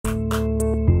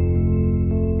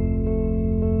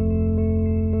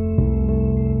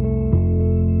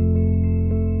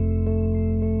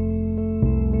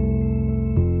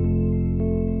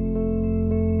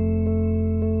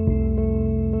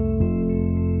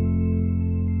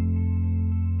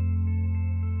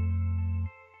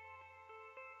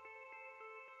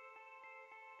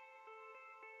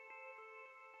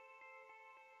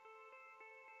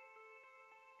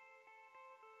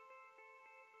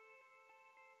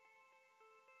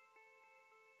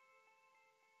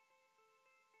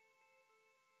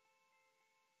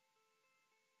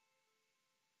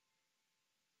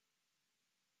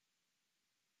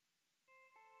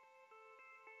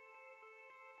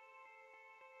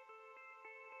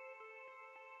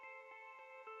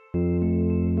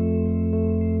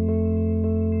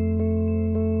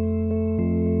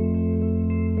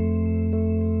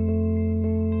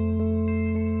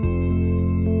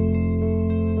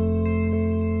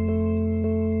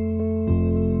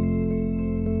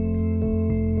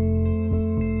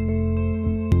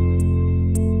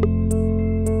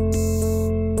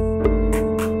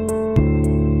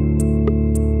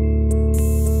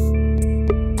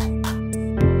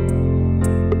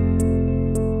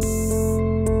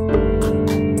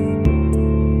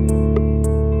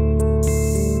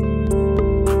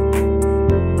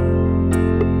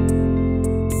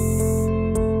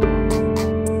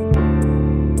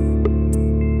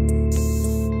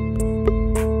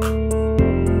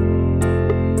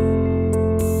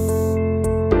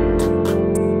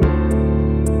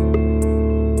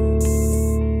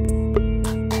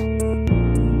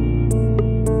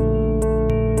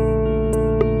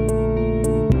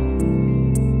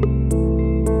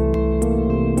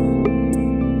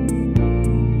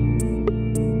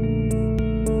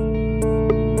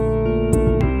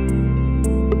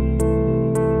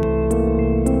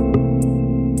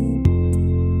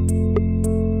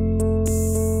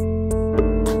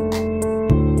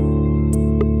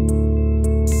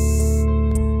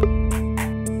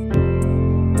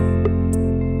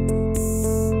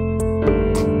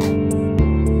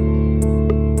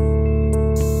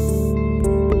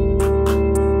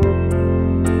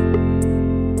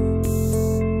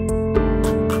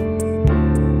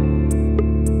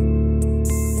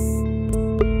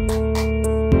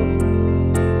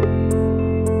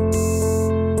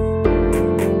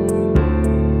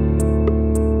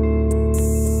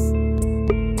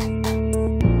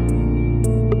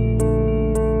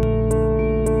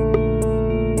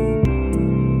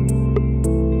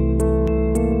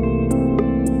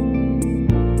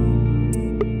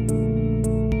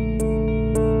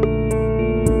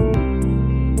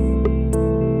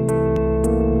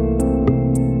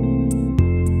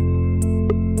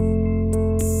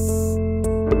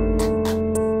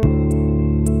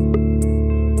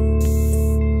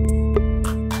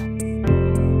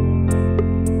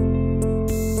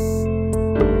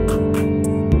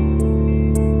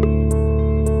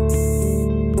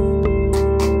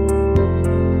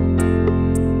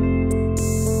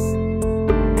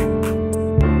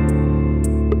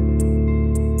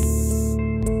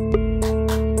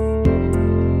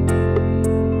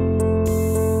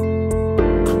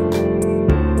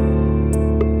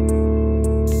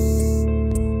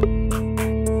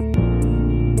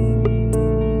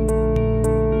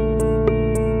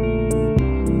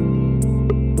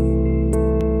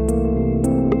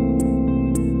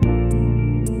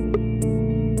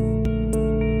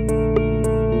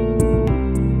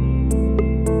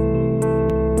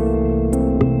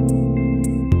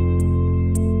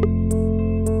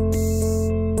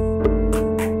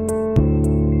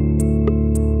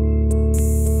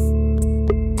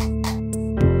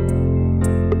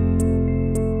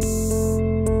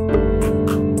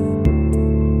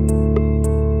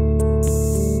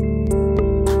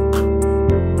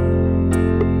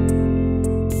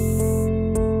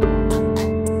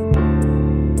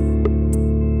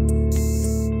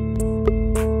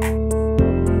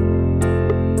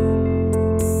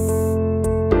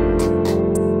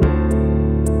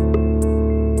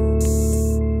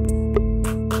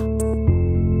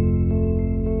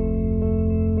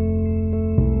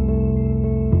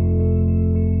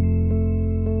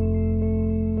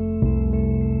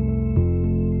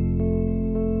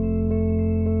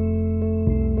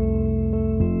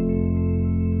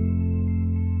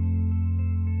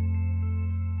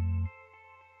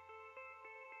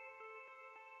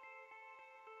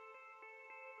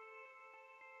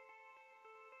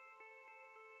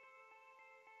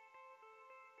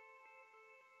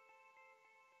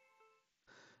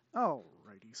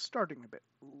Alrighty, starting a bit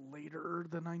later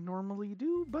than I normally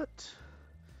do, but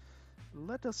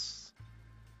let us.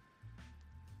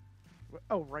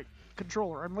 Oh, right,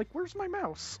 controller. I'm like, where's my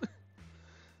mouse?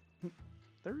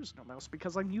 There is no mouse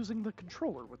because I'm using the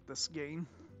controller with this game.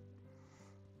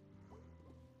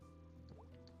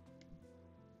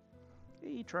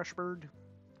 Hey, Trashbird.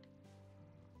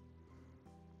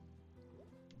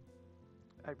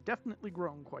 I've definitely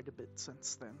grown quite a bit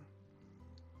since then.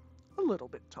 A little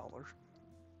bit taller,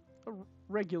 a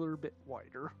regular bit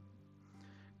wider.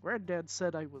 Granddad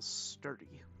said I was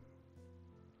sturdy.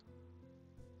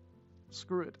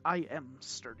 Screw it, I am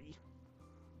sturdy.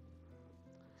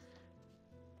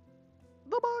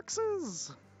 The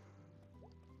boxes!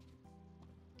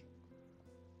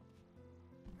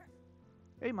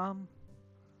 Hey, Mom.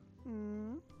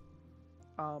 Hmm.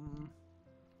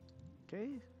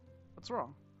 Okay. What's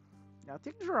wrong?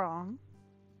 Nothing's wrong.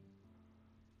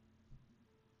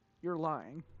 You're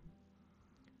lying.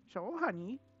 So,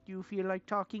 honey, do you feel like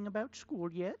talking about school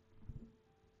yet?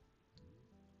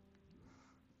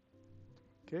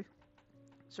 Okay.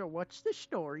 So, what's the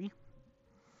story?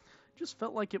 Just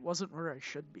felt like it wasn't where I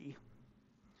should be.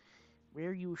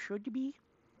 Where you should be?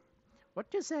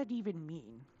 What does that even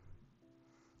mean?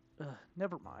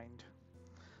 Never mind.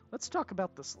 Let's talk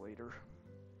about this later.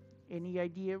 Any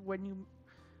idea when you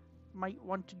might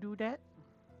want to do that?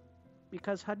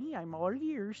 Because, honey, I'm all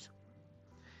ears.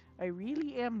 I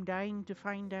really am dying to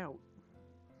find out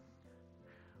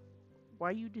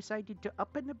why you decided to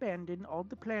up and abandon all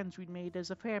the plans we'd made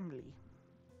as a family.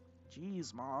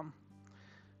 Jeez, Mom.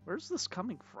 Where's this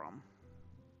coming from?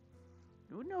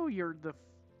 You know you're the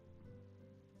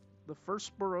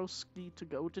first Borowski to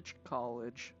go to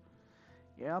college.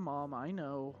 Yeah, Mom, I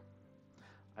know.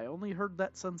 I only heard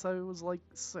that since I was like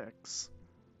 6.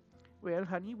 Well,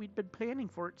 honey, we'd been planning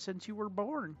for it since you were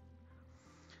born.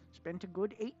 Spent a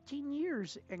good 18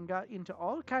 years and got into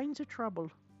all kinds of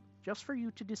trouble just for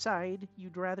you to decide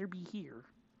you'd rather be here.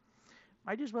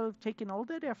 Might as well have taken all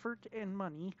that effort and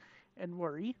money and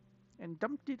worry and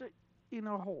dumped it in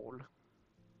a hole.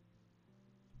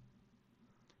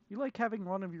 You like having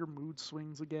one of your mood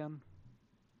swings again?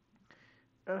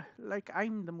 Like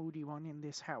I'm the moody one in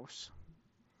this house.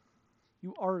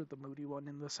 You are the moody one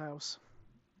in this house.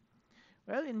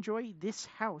 Well, enjoy this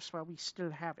house while we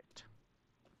still have it.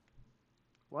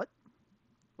 What?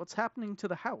 What's happening to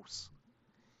the house?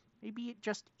 Maybe it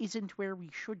just isn't where we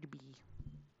should be.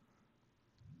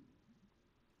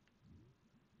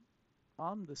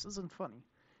 Mom, this isn't funny.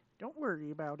 Don't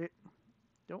worry about it.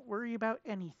 Don't worry about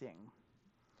anything.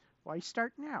 Why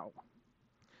start now?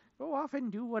 Go off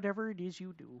and do whatever it is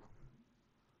you do.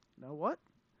 You know what?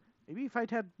 Maybe if I'd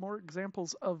had more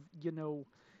examples of,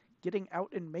 getting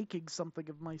out and making something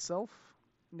of myself.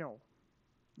 No.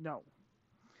 No.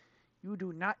 You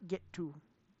do not get to.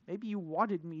 Maybe you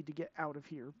wanted me to get out of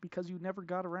here because you never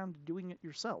got around to doing it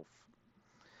yourself.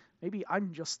 Maybe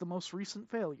I'm just the most recent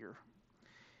failure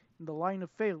in the line of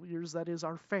failures that is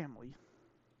our family.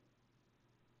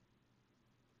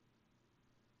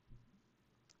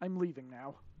 I'm leaving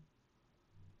now.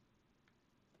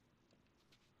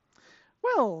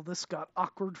 Well, this got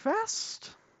awkward fast.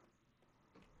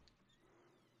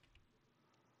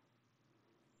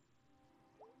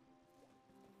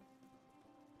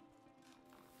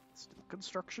 Still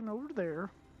construction over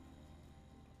there.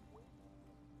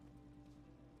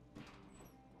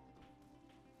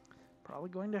 Probably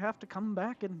going to have to come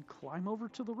back and climb over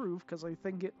to the roof because I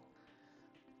think it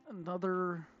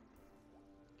another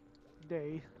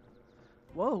day.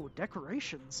 Whoa,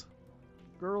 decorations.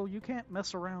 Girl, you can't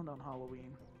mess around on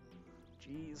Halloween.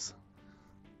 Jeez.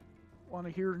 Want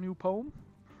to hear a new poem?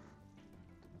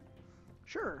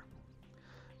 Sure.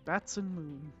 Bats and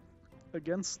moon.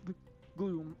 Against the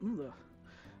gloom.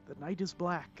 The night is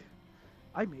black.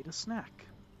 I made a snack.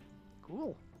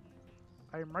 Cool.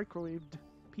 I microwaved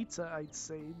pizza, I'd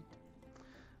say.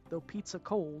 Though pizza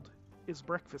cold is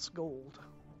breakfast gold.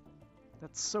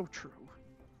 That's so true.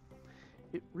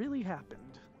 It really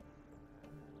happened.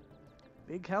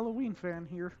 Big Halloween fan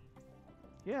here.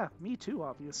 Yeah, me too,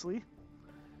 obviously.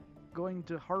 Going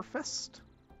to Harfest?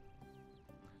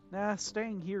 Nah,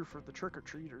 staying here for the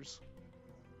trick-or-treaters.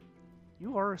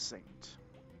 You are a saint.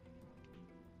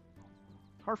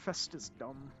 Harfest is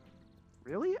dumb.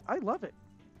 Really? I love it.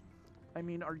 I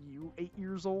mean, are you 8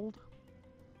 years old?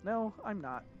 No, I'm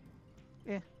not.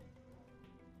 Eh.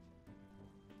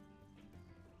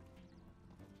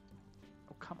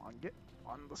 Oh, come on, get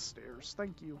on the stairs.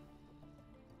 Thank you.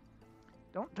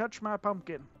 Don't touch my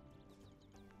pumpkin.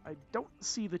 I don't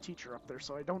see the teacher up there,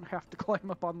 so I don't have to climb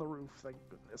up on the roof, thank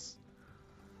goodness.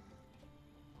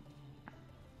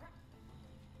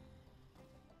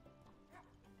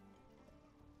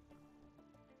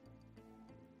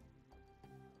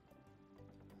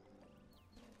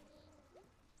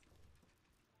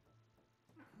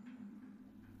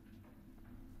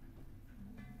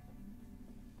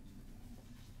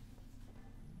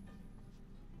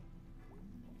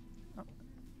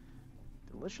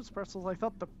 delicious pretzels. I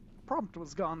thought the prompt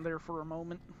was gone there for a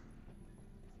moment.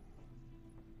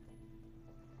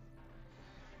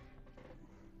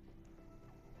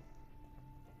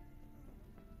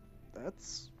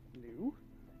 That's new.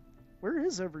 Where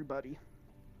is everybody?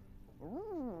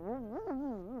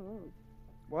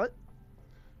 What?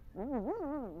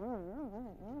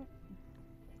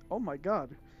 Oh my god.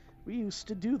 We used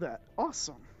to do that.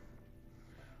 Awesome.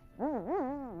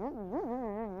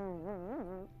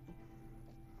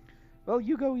 Well,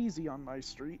 you go easy on my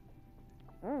street.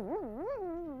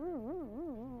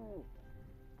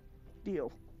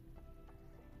 Deal.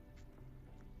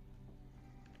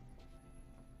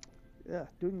 Yeah,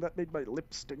 doing that made my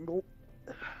lips tingle.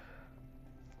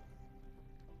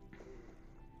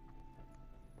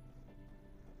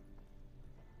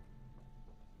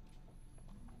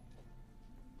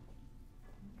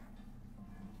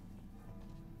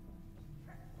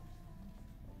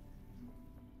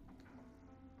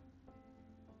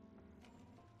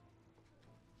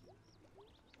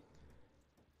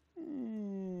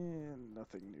 And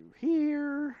nothing new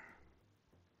here.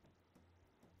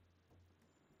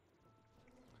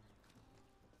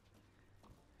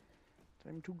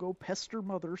 Time to go pester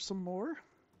Mother some more.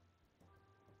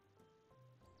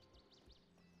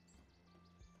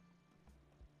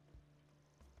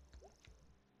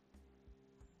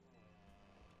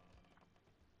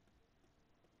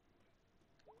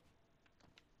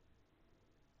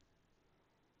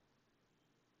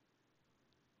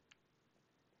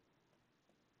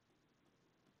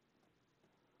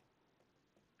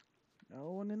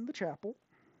 No one in the chapel.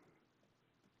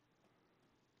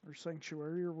 Or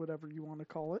sanctuary, or whatever you want to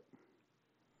call it.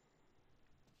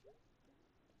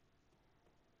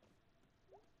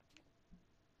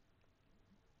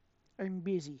 I'm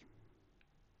busy.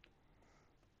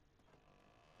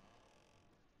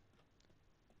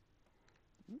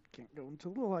 Can't go into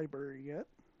the library yet.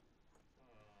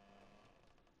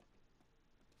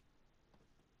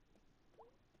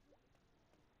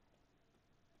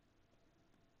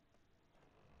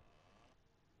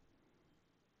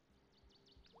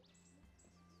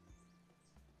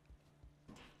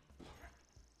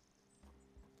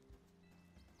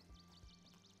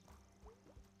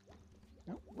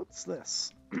 Oh, what's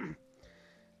this?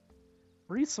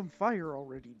 Breathe some fire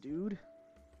already, dude.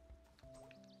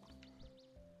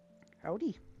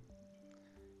 Howdy.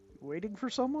 Waiting for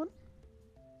someone?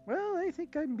 Well, I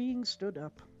think I'm being stood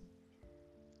up.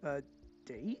 A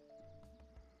date?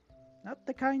 Not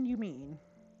the kind you mean.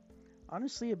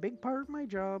 Honestly, a big part of my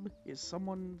job is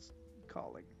someone's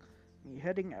calling, me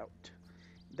heading out,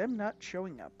 them not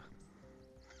showing up.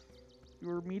 You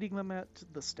were meeting them at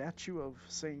the statue of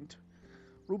Saint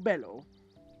Rubello.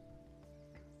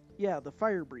 Yeah, the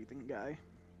fire-breathing guy,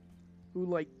 who,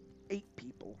 like, ate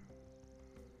people.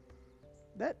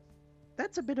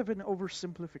 That's a bit of an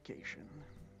oversimplification.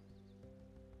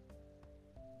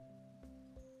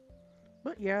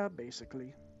 But yeah,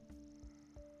 basically.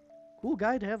 Cool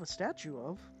guy to have a statue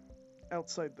of.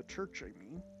 Outside the church, I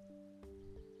mean.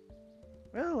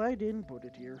 Well, I didn't put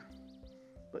it here.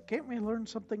 But can't we learn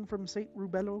something from Saint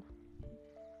Rubello?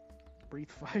 Breathe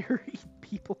fire, eat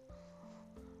people.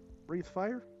 Breathe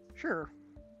fire? Sure.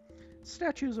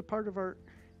 Statue's a part of our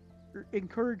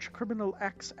encourage criminal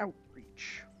acts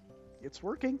outreach. It's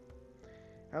working.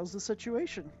 How's the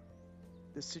situation?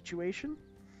 The situation?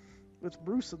 With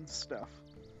Bruce and stuff.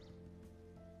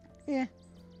 Eh.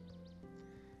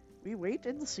 We wait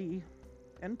and see.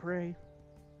 And pray.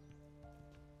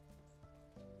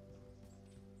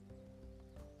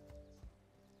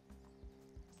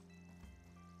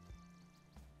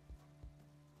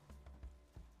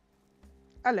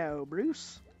 Hello,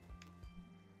 Bruce.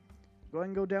 Going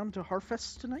to go down to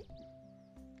Harfest tonight?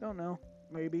 Don't know.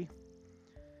 Maybe.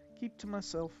 Keep to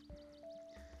myself.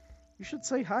 You should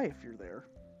say hi if you're there.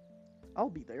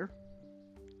 I'll be there.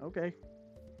 Okay.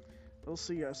 We'll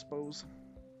see, I suppose.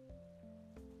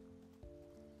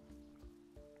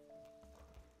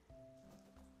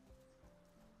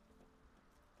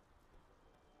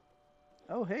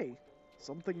 Oh, hey.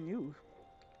 Something new.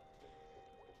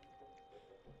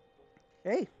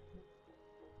 Hey.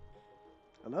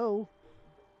 Hello.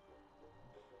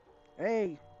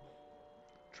 Hey.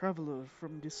 Traveler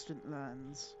from distant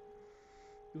lands.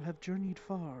 You have journeyed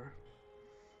far,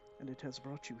 and it has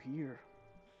brought you here.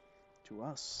 To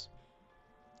us.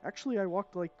 Actually, I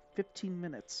walked like 15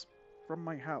 minutes from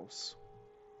my house.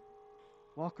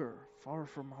 Walker, far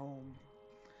from home.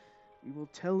 We will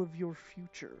tell of your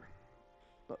future.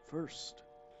 But first,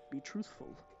 be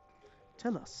truthful.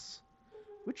 Tell us,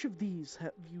 which of these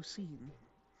have you seen?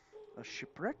 A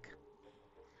shipwreck?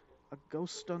 A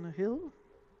ghost on a hill?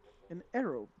 An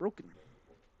arrow. Broken.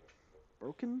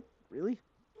 Broken? Really?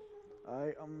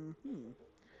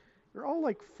 You're all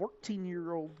like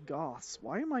 14-year-old goths.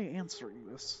 Why am I answering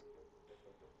this?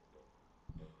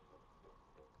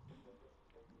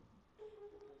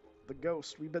 The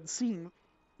ghost we've been seeing.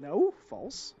 No?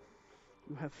 False?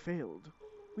 You have failed.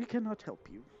 We cannot help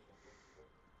you.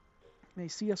 May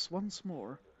see us once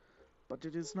more, but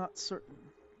it is not certain.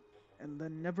 And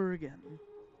then never again.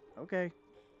 Okay.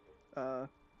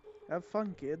 Have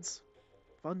fun, kids.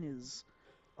 Fun is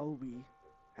all we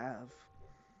have.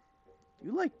 Do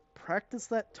you, like, practice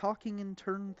that talking in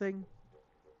turn thing?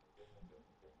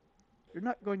 You're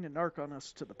not going to narc on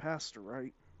us to the pastor,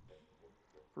 right?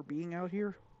 For being out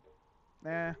here?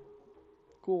 Nah.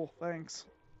 Cool, thanks.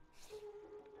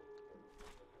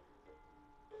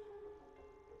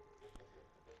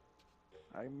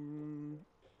 I'm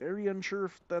very unsure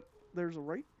if there's a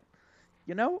right...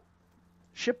 You know,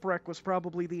 shipwreck was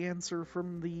probably the answer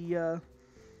from the,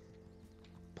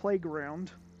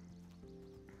 playground.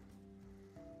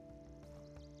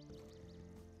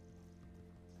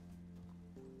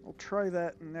 I'll try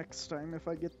that next time if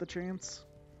I get the chance.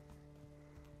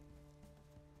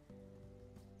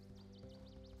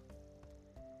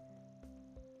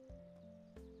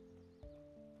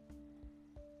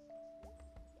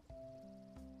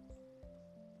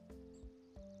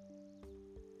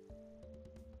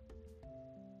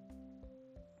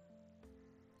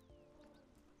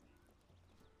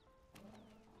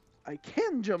 I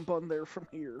can jump on there from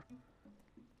here.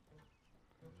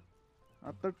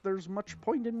 Not that there's much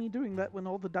point in me doing that when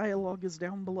all the dialogue is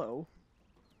down below.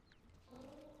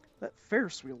 That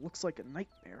Ferris wheel looks like a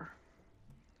nightmare.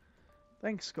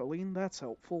 Thanks, Colleen, that's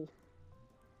helpful.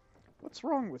 What's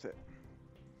wrong with it?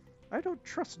 I don't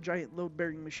trust giant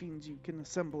load-bearing machines you can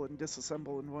assemble and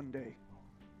disassemble in one day.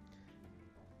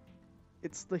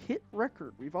 It's the hit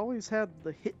record. We've always had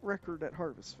the hit record at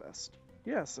Harvest Fest.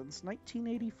 Yeah, since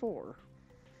 1984.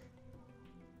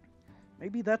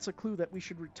 Maybe that's a clue that we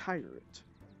should retire it.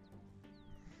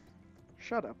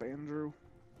 Shut up, Andrew.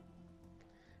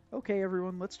 Okay,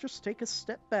 everyone, let's just take a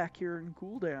step back here and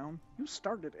cool down. You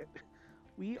started it.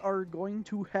 We are going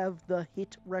to have the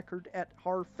hit record at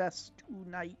Harfest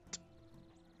tonight.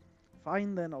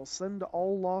 Fine then, I'll send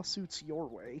all lawsuits your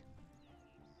way.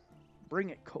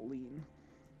 Bring it, Colleen.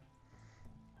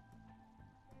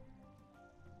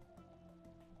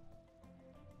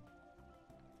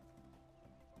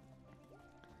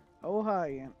 Oh,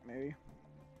 hi, Aunt May.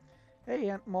 Hey,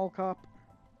 Aunt Mallcop.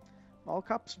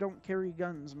 Mallcops don't carry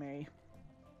guns, May.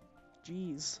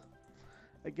 Jeez.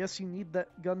 I guess you need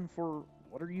that gun for...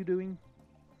 What are you doing?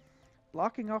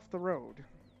 Blocking off the road.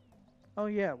 Oh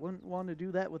yeah, wouldn't want to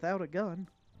do that without a gun.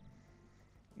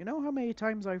 You know how many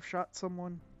times I've shot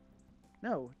someone?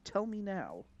 No, tell me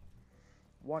now.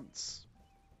 Once.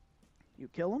 You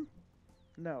kill him?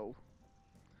 No.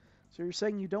 So you're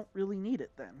saying you don't really need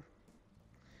it then?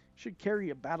 Should carry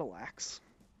a battle axe.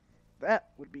 That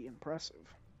would be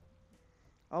impressive.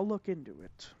 I'll look into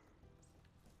it.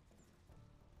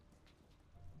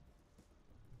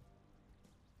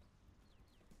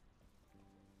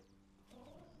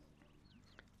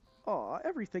 Aw,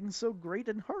 everything's so great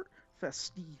and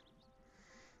heart-festy.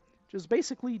 Which is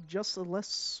basically just a less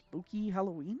spooky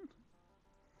Halloween?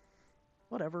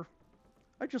 Whatever.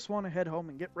 I just want to head home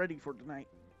and get ready for tonight.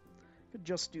 Could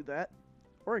just do that.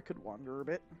 Or I could wander a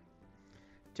bit.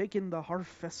 Take in the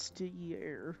Harfesty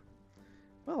air.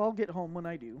 Well, I'll get home when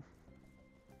I do.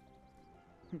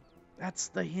 That's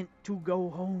the hint to go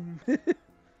home.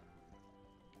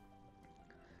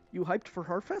 You hyped for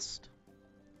Harfest?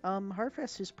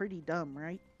 Harfest is pretty dumb,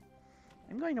 right?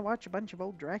 I'm going to watch a bunch of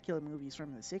old Dracula movies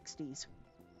from the 60s.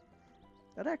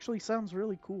 That actually sounds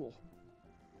really cool.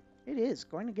 It is.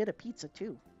 Going to get a pizza,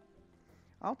 too.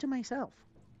 All to myself.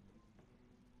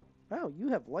 Wow, you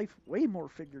have life way more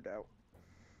figured out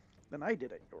than I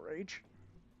did at your age.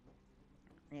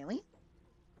 Really?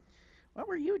 What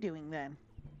were you doing then?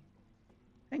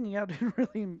 Hanging out in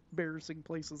really embarrassing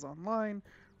places online,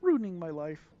 ruining my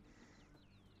life.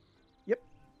 Yep.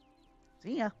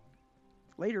 See ya.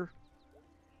 Later.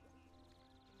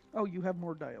 Oh, you have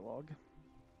more dialogue.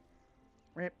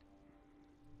 Rip.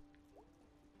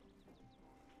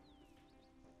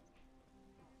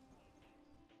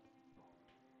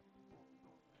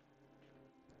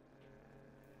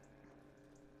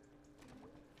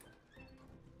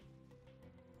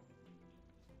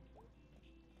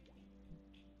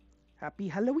 Happy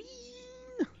Halloween!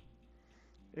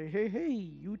 Hey, hey, hey,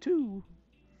 you too.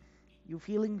 You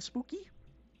feeling spooky?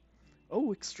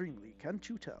 Oh, extremely, can't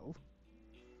you tell?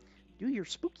 Do your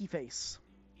spooky face.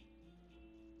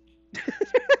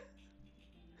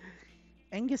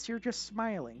 Angus, you're just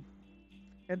smiling.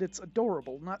 And it's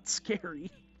adorable, not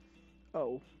scary.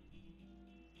 Oh.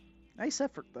 Nice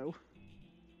effort, though.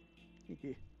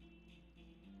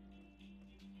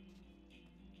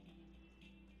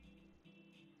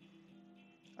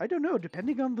 I don't know,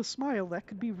 depending on the smile, that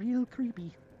could be real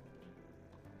creepy.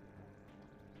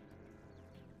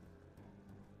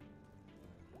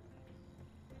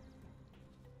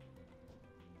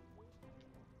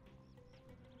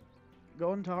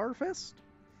 Going to Harfest?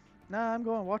 Nah, I'm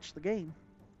going to watch the game.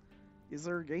 Is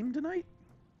there a game tonight?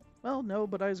 Well, no,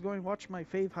 but I was going to watch my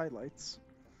fave highlights.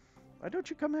 Why don't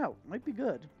you come out? Might be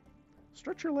good.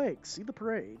 Stretch your legs, see the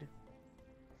parade.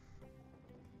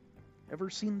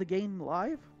 Ever seen the game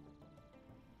live?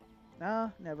 Nah,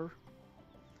 never.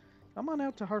 Come on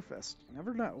out to Harfest. You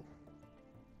never know.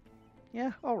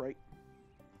 Yeah, alright.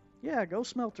 Yeah, go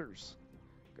Smelters.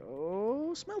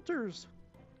 Go Smelters!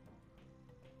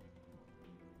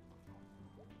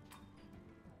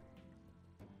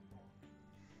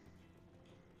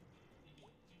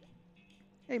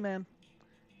 Hey man,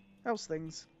 how's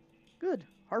things? Good.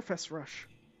 Harfest rush.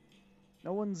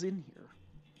 No one's in here.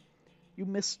 You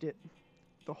missed it.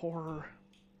 The horror.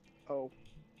 Oh.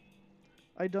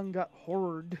 I done got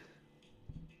horrored.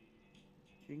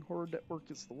 Getting horrored at work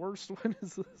is the worst one,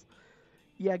 is this?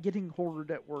 Yeah, getting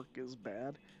horrored at work is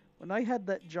bad. When I had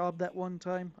that job that one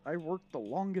time, I worked the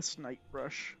longest night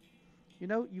rush. You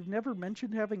know, you've never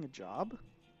mentioned having a job?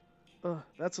 Ugh,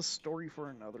 that's a story for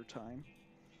another time.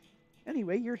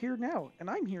 Anyway, you're here now, and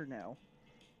I'm here now.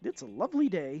 It's a lovely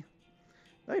day.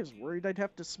 I was worried I'd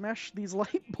have to smash these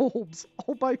light bulbs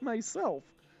all by myself.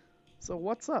 So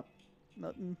what's up?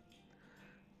 Nothing.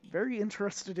 Very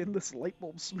interested in this light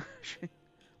bulb smashing.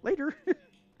 Later.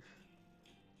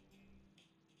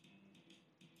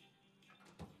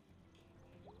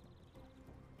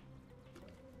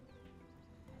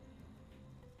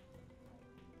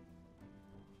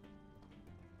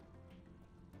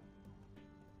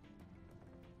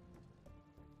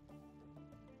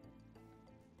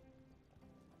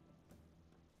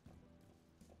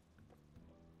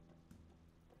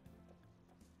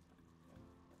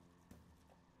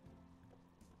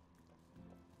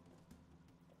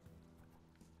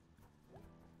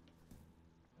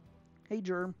 Hey,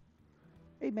 Germ.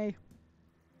 Hey, May.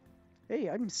 Hey,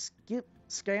 I'm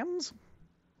Scams?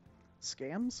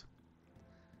 Scams?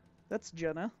 That's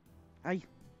Jenna. Hi.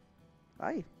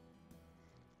 Hi.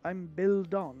 I'm Bill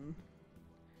Don.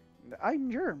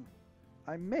 I'm Germ.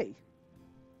 I'm May.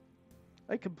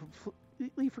 I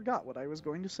completely forgot what I was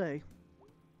going to say.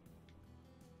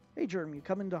 Hey, Germ, you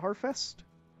coming to Harfest?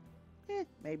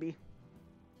 Maybe.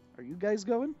 Are you guys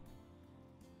going?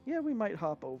 Yeah, we might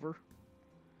hop over.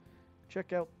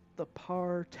 Check out the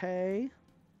party. I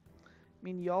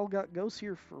mean, y'all got ghosts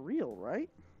here for real, right?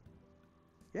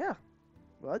 Yeah.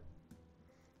 What?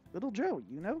 Little Joe,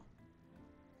 you know?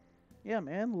 Yeah,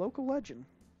 man, local legend.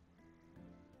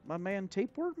 My man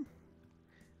Tapeworm,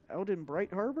 out in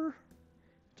Bright Harbor,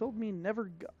 told me he never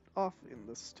got off in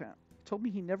this town. Told me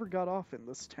he never got off in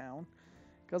this town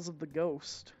because of the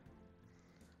ghost.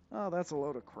 Oh, that's a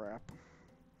load of crap.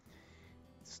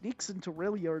 Sneaks into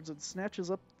rail yards and snatches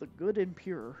up the good and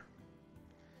pure.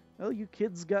 Well, you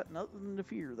kids got nothing to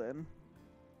fear then.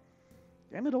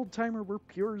 Damn it, old timer, we're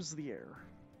pure as the air.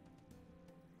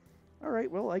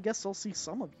 Alright, well, I guess I'll see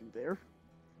some of you there.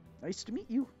 Nice to meet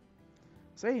you.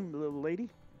 Same, little lady.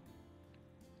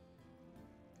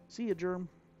 See ya, Germ.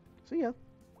 See ya.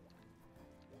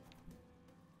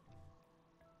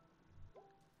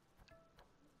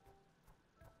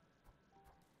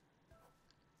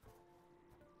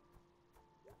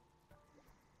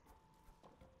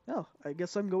 Oh, I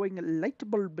guess I'm going light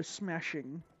bulb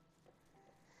smashing.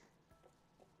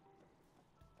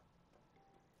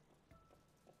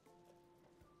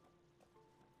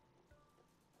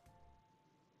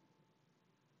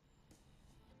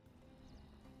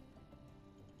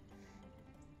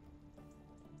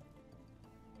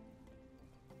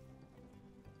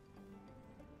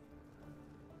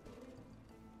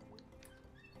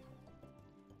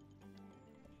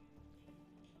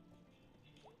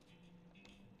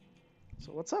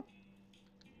 So what's up?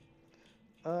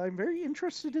 I'm very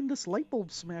interested in this light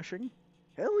bulb smashing.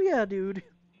 Hell yeah, dude.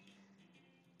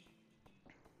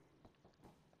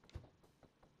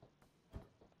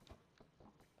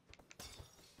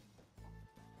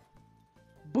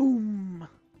 Boom.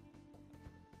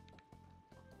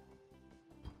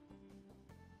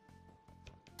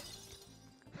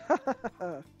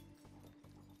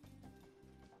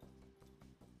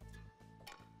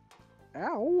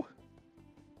 Ow.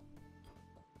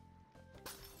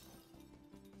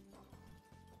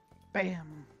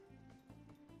 Bam.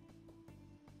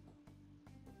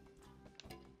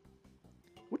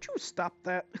 Would you stop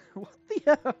that? What the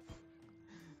F?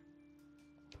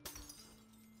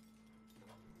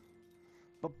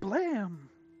 But blam!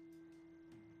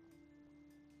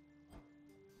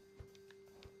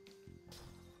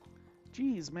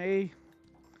 Jeez, May.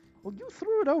 Well, you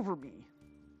threw it over me.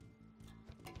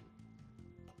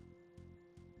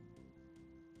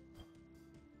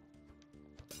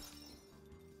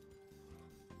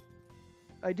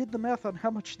 I did the math on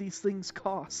how much these things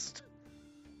cost.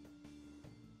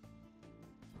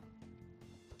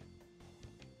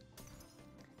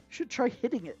 Should try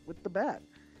hitting it with the bat.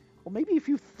 Well, maybe if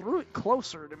you threw it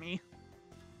closer to me.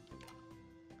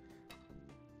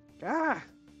 Ah!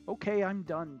 Okay, I'm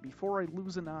done before I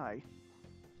lose an eye.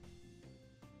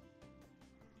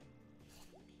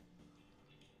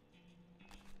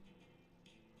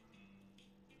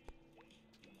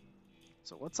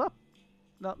 So what's up?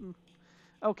 Nothing.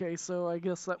 Okay, so I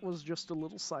guess that was just a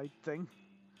little side thing.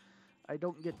 I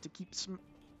don't get to keep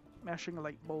smashing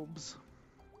light bulbs.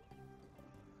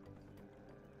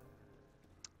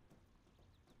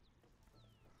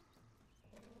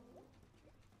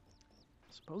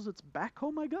 Suppose it's back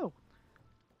home I go.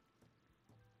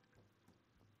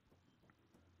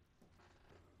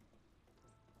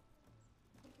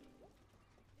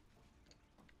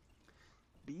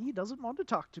 B doesn't want to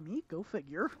talk to me, go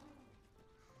figure.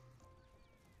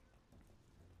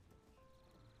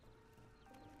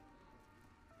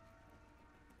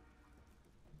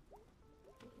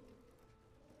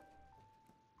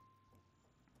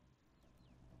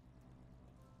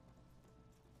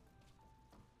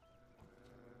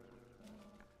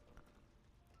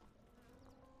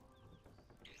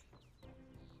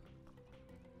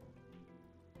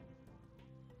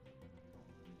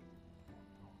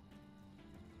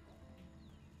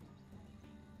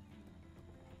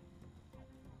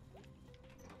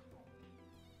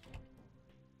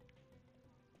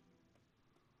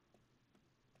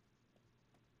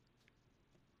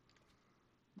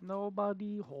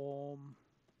 Nobody home.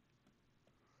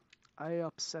 I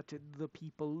upsetted the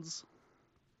peoples.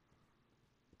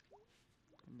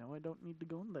 No, I don't need to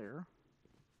go in there.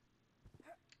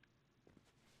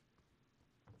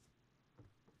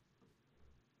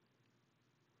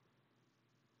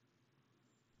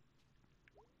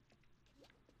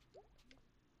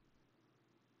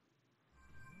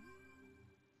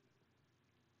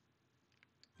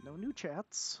 No new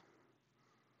chats.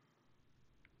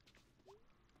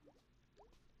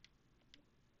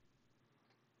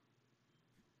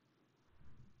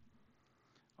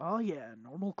 Oh yeah,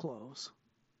 normal clothes.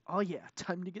 Oh yeah,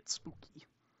 time to get spooky.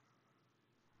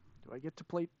 Do I get to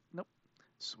play? Nope.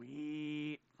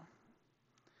 Sweet.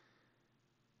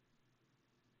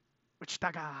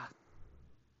 Wichitaga.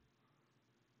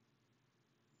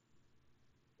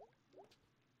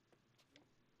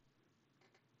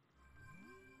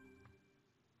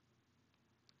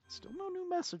 Still no new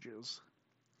messages.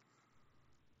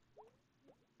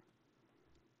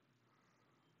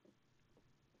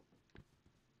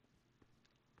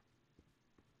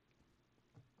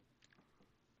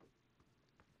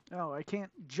 Oh, I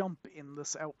can't jump in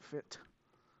this outfit.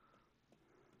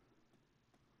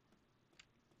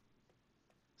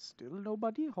 Still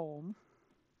nobody home.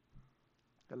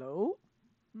 Hello?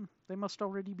 They must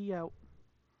already be out.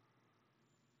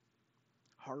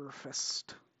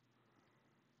 Harvest.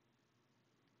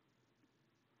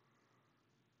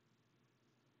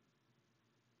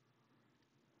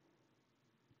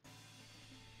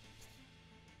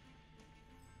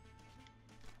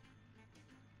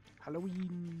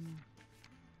 Halloween.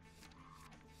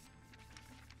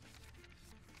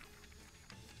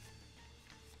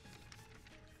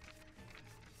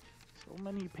 So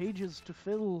many pages to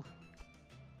fill.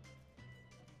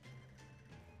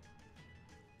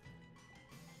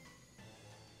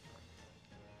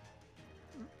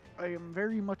 I am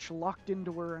very much locked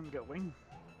into where I'm going.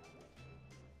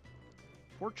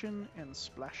 Fortune and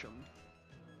Splash'em.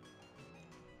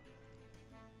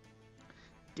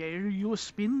 Dare you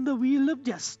spin the wheel of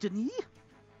destiny?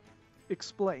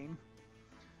 Explain.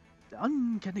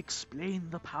 None can explain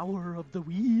the power of the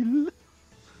wheel.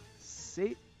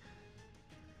 Save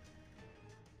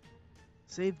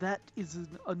that is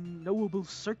an unknowable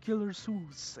circular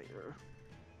soothsayer.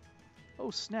 Oh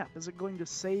snap, is it going to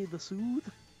say the soothe?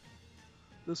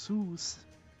 The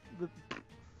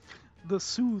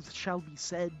soothe shall be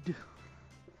said.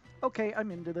 Okay,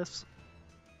 I'm into this.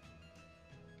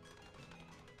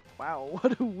 Wow,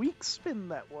 what a weak spin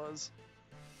that was.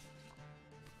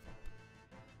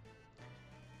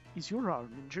 Is your arm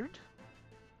injured?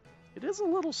 It is a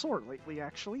little sore lately,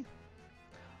 actually.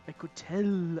 I could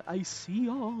tell, I see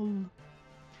all.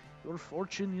 Your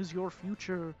fortune is your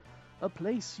future, a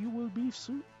place you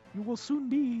will soon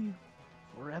be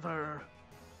forever.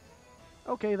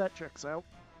 Okay, that checks out.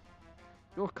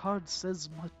 Your card says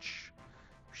much.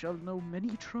 You shall know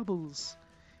many troubles,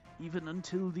 even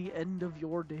until the end of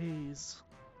your days.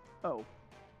 Oh,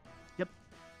 yep.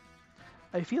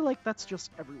 I feel like that's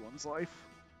just everyone's life.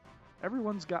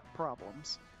 Everyone's got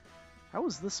problems. How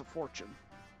is this a fortune?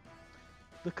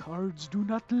 The cards do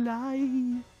not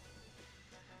lie.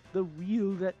 The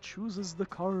wheel that chooses the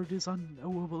card is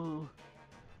unknowable.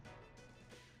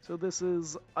 So this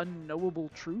is unknowable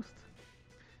truth.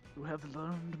 You have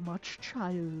learned much,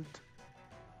 child.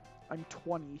 I'm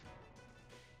 20.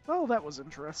 Oh, that was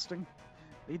interesting.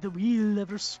 May the wheel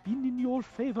ever spin in your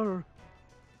favor.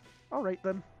 Alright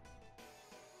then.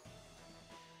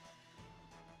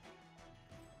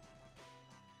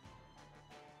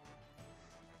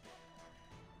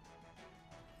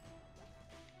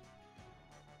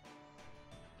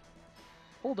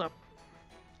 Hold up.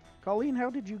 Colleen, how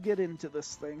did you get into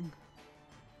this thing?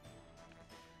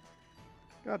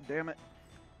 God damn it.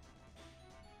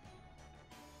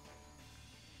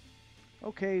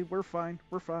 Okay, we're fine.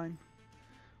 We're fine.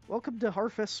 Welcome to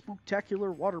Harfest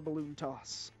Spooktacular Water Balloon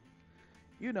Toss.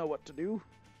 You know what to do.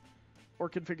 Or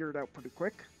can figure it out pretty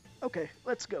quick. Okay,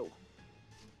 let's go.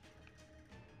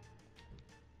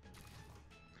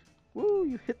 Woo,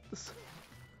 you hit the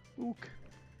spook.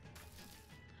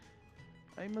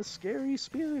 I'm a scary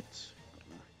spirit.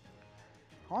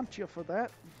 Haunt you for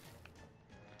that.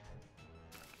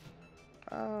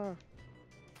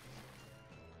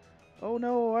 Oh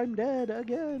no, I'm dead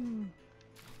again.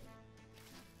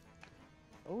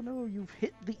 Oh no, you've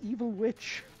hit the evil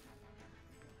witch.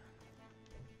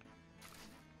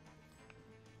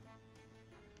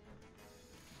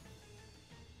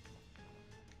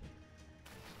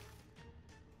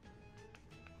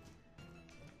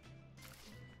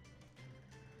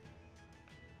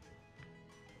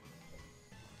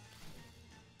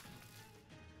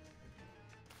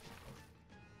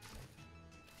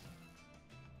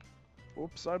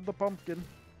 Oops, I'm the pumpkin.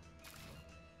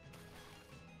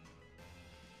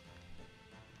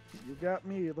 You got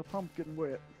me, the pumpkin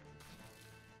wit.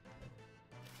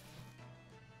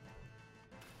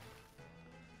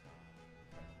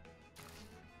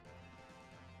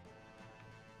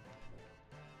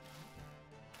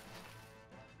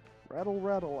 Rattle,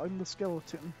 rattle, I'm the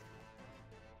skeleton.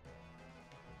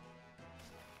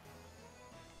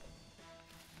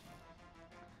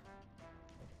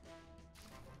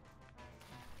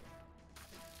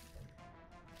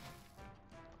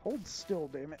 Hold still,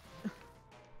 damn it.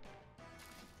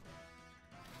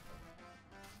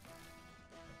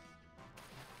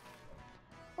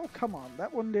 Oh, come on,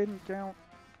 that one didn't count.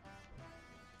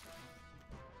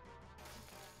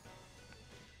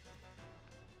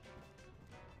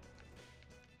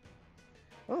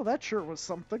 Oh, that sure was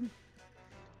something.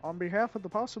 On behalf of the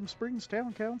Possum Springs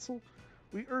Town Council,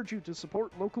 we urge you to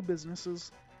support local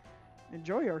businesses.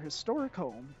 Enjoy our historic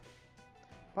home.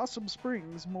 Possum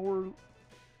Springs, more...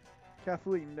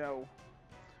 Kathleen, no.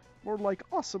 More like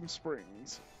Awesome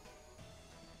Springs.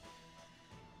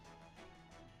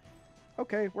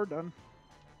 Okay, we're done.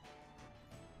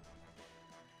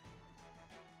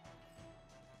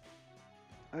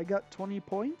 I got 20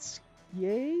 points.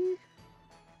 Yay!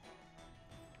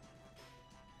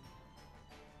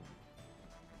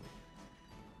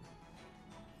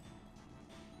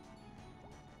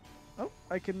 Oh,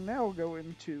 I can now go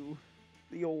into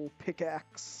the old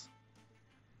pickaxe.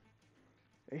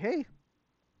 Hey, hey!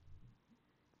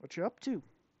 What you up to?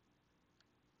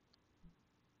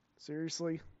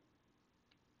 Seriously?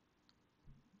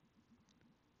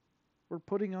 We're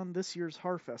putting on this year's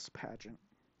Harfest pageant.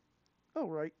 Oh,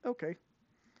 right, okay.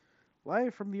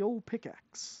 Live from the old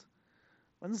pickaxe.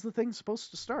 When's the thing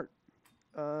supposed to start?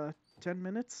 10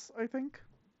 minutes, I think?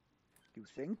 You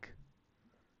think?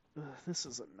 Ugh, this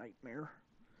is a nightmare.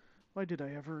 Why did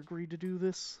I ever agree to do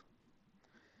this?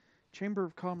 Chamber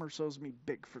of Commerce owes me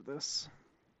big for this.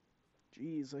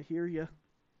 Jeez, I hear ya.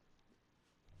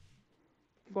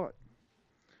 What?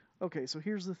 Okay, so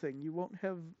here's the thing. You won't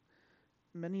have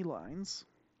many lines.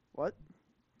 What?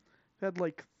 Had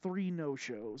like 3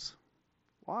 no-shows.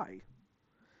 Why?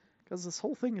 Because this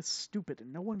whole thing is stupid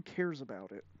and no one cares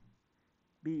about it.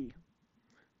 B.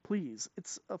 Please,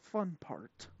 it's a fun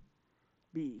part.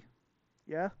 B.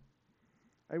 Yeah?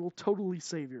 I will totally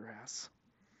save your ass.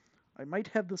 I might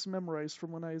have this memorized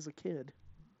from when I was a kid.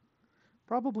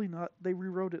 Probably not. They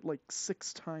rewrote it like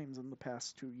 6 times in the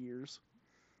past 2 years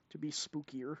to be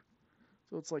spookier.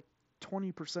 So it's like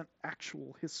 20%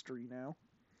 actual history now.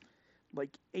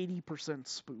 Like 80%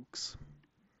 spooks.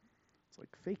 It's like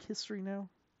fake history now.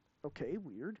 Okay,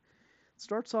 weird.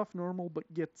 Starts off normal,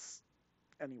 but gets...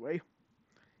 Anyway,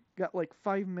 got like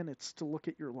 5 minutes to look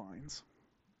at your lines.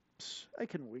 Psh, I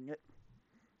can wing it.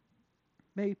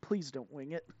 May, please don't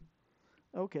wing it.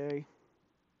 Okay.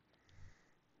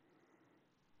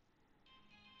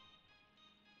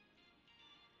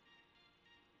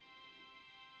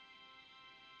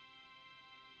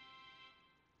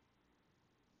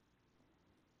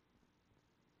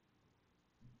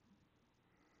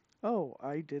 Oh,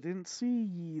 I didn't see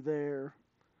ye there.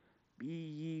 Be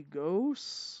ye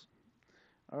ghosts?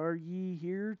 Are ye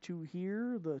here to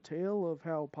hear the tale of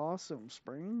how Possum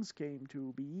Springs came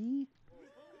to be?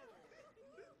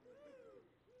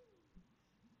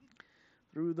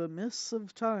 Through the mists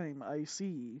of time I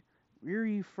see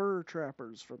weary fur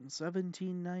trappers from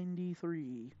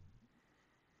 1793.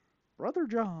 Brother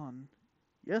John,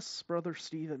 yes, Brother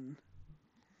Stephen,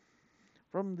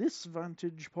 from this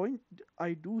vantage point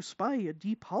I do spy a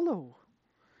deep hollow,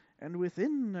 and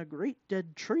within a great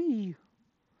dead tree,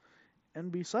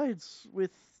 and besides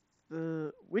with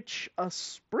the which a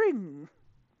spring.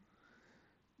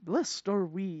 Blessed are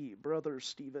we, Brother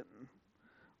Stephen,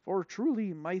 for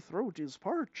truly my throat is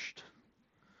parched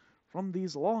from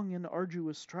these long and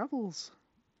arduous travels,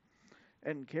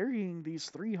 and carrying these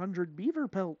 300 beaver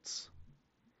pelts.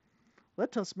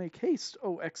 Let us make haste,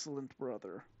 O excellent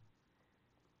brother.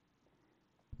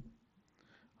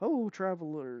 Ho,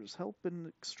 travelers, help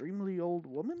an extremely old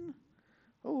woman?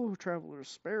 Ho, travelers,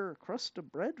 spare a crust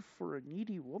of bread for a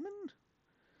needy woman?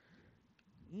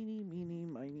 Eeny, meeny,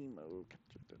 miny, mo.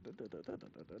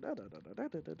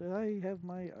 I have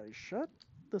my eyes shut.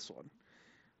 This one.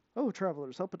 Oh,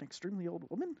 travelers, help an extremely old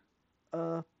woman?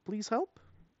 Please help?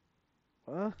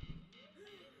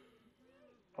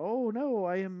 Oh no,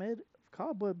 I am made of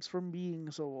cobwebs from being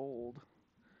so old.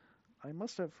 I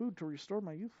must have food to restore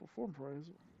my youthful form for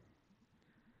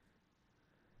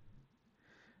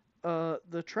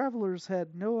the travelers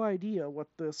had no idea what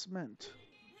this meant.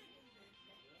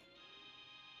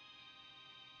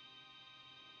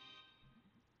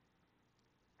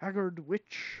 Haggard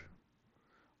witch,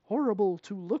 horrible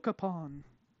to look upon.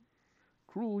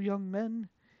 Cruel young men,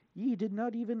 ye did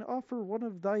not even offer one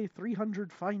of thy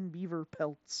 300 fine beaver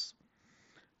pelts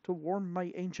to warm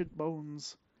my ancient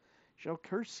bones. Shall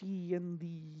curse ye and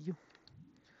thee.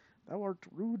 Thou art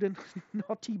rude and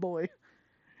naughty boy.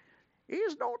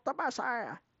 He's not the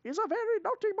Messiah. He's a very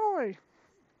naughty boy.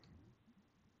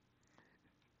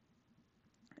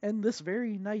 And this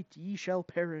very night ye shall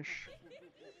perish.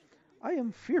 I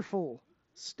am fearful.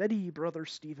 Steady, Brother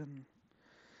Stephen.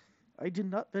 I did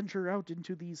not venture out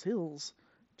into these hills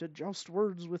to joust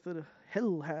words with a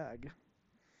hell hag.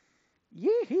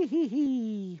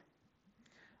 Yee-hee-hee-hee!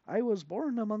 I was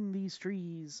born among these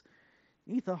trees,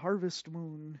 'neath a harvest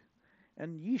moon,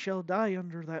 and ye shall die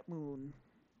under that moon.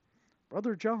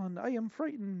 Brother John, I am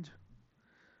frightened.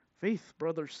 Faith,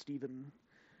 Brother Stephen,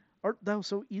 art thou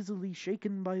so easily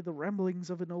shaken by the ramblings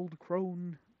of an old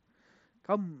crone?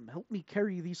 Come, help me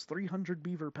carry these 300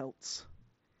 beaver pelts.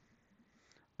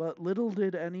 But little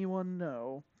did anyone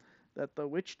know that the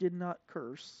witch did not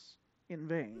curse in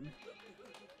vain.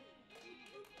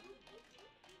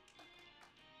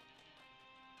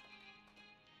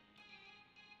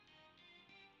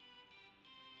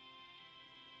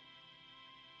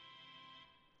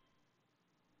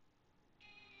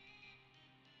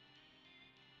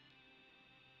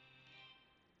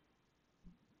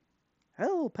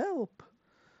 Help, help!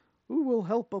 Who will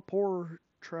help a poor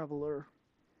traveler?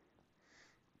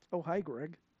 Oh, hi,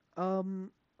 Greg. By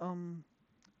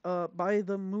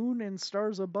the moon and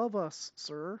stars above us,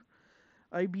 sir,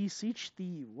 I beseech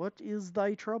thee, what is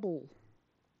thy trouble?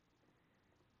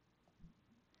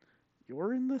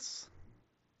 You're in this?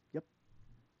 Yep.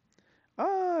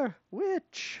 Ah,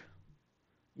 witch!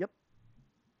 Yep.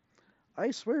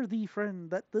 I swear thee, friend,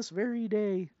 that this very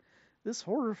day, this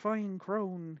horrifying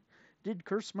crone did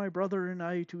curse my brother and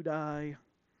I to die.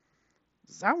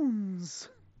 Zounds!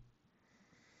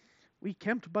 We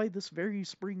camped by this very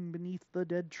spring beneath the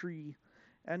dead tree,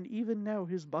 and even now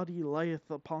his body lieth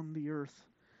upon the earth,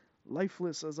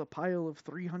 lifeless as a pile of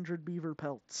 300 beaver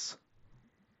pelts.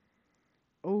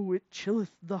 Oh, it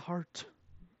chilleth the heart.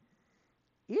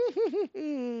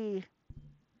 Ehehehe!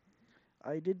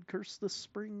 I did curse the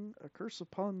spring, a curse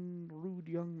upon rude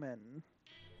young men.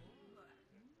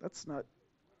 That's not,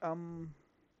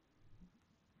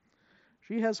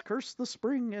 She has cursed the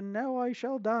spring, and now I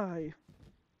shall die.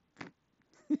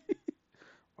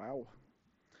 Wow.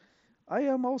 I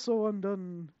am also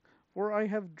undone, for I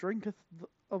have drinketh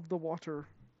of the water.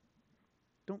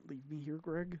 Don't leave me here,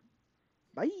 Greg.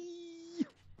 Bye!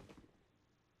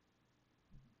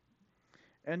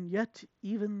 And yet,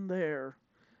 even there,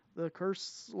 the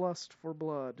cursed lust for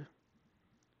blood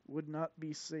would not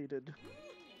be sated.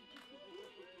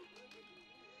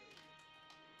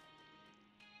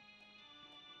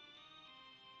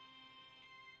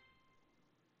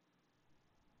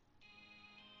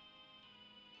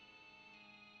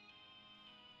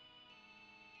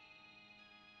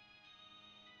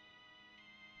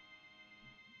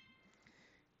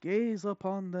 Gaze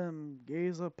upon them,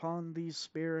 gaze upon these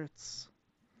spirits.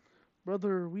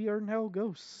 Brother, we are now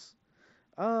ghosts.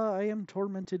 Ah, I am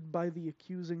tormented by the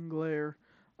accusing glare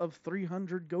of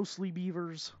 300 ghostly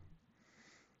beavers.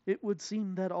 It would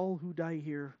seem that all who die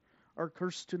here are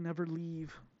cursed to never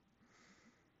leave.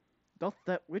 Doth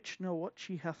that witch know what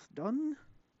she hath done?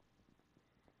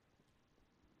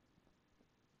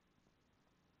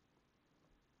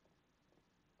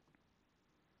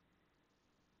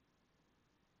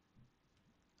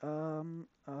 Um,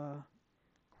 uh,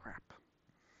 Crap.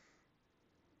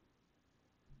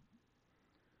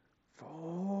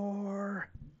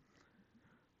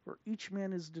 For each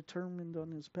man is determined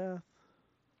on his path,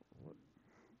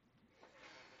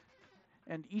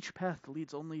 and each path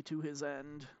leads only to his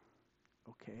end.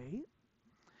 Okay.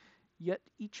 Yet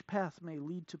each path may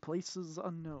lead to places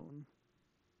unknown.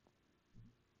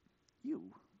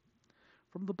 You,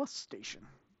 from the bus station.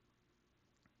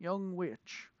 Young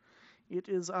witch, it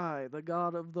is I, the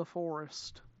god of the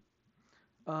forest.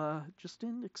 Just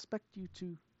didn't expect you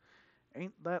to.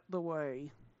 Ain't that the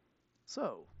way?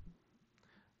 So,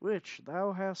 witch,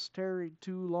 thou hast tarried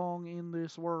too long in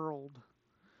this world.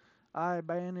 I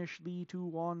banish thee to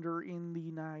wander in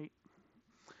the night,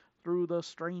 through the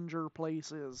stranger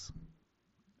places.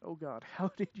 Oh God,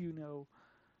 how did you know?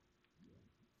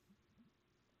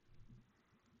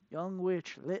 Young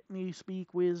witch, let me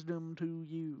speak wisdom to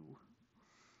you.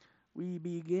 We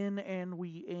begin and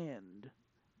we end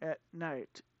at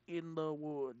night in the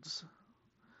woods.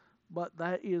 But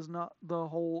that is not the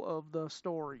whole of the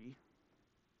story.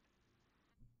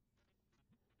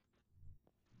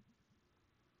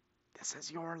 This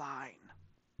is your line.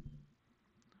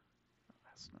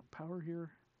 Has no power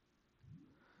here.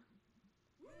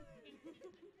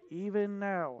 Even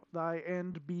now thy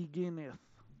end beginneth.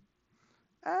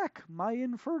 Ack, my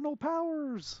infernal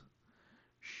powers!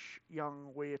 Shh,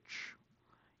 young witch.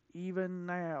 Even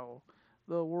now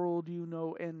the world you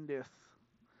know endeth,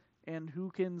 and who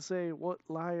can say what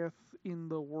lieth in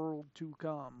the world to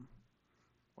come?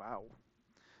 Wow.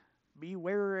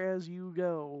 Beware as you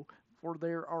go, for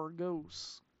there are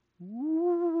ghosts.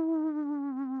 Woo!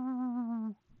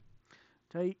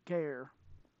 Take care.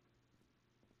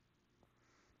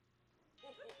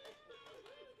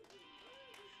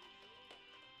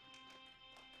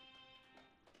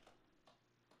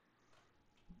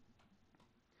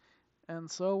 And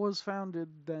so was founded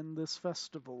then this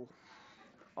festival.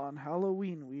 On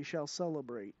Halloween we shall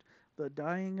celebrate the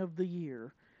dying of the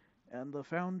year and the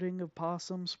founding of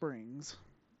Possum Springs.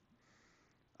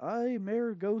 I,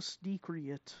 Mayor Ghost, decree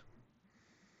it.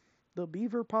 The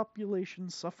beaver population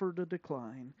suffered a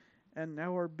decline, and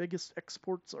now our biggest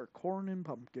exports are corn and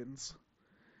pumpkins.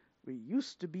 We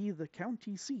used to be the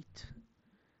county seat.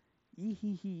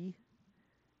 Ee-hee-hee.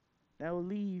 Now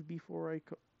leave before I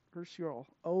curse you all.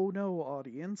 Oh no,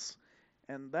 audience.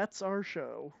 And that's our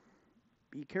show.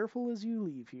 Be careful as you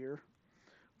leave here,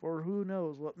 for who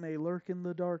knows what may lurk in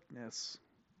the darkness.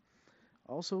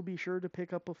 Also be sure to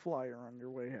pick up a flyer on your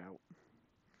way out.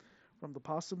 From the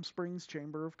Possum Springs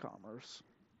Chamber of Commerce.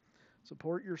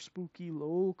 Support your spooky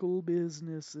local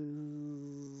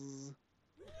businesses.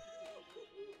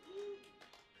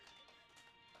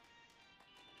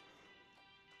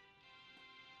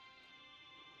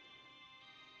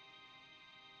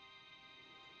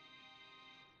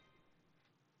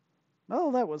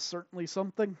 Well, that was certainly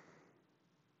something.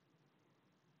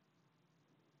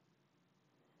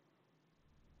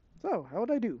 So,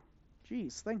 how'd I do?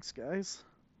 Geez, thanks, guys.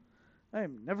 I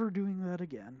am never doing that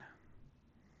again.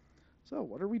 So,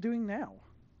 what are we doing now?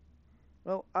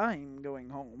 Well, I'm going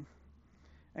home.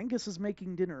 Angus is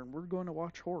making dinner and we're going to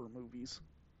watch horror movies.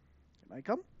 Can I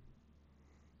come?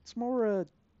 It's more a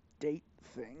date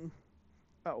thing.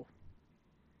 Oh.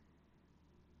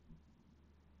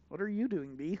 What are you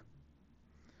doing, Bee?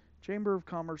 Chamber of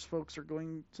Commerce folks are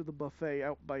going to the buffet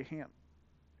out by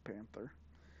Panther.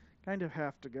 Kind of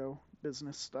have to go.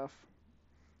 Business stuff.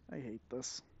 I hate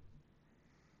this.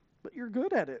 But you're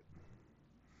good at it.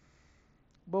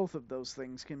 Both of those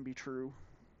things can be true.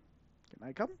 Can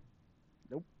I come?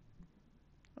 Nope.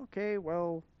 Okay,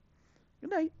 well,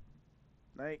 good night.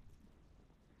 Night.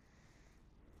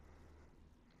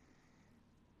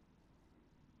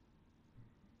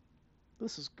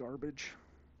 This is garbage.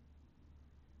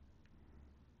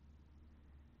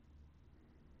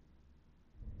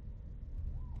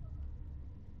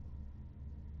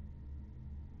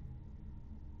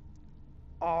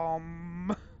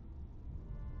 Um,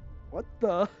 what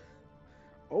the?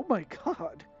 Oh my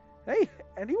god. Hey,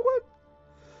 anyone?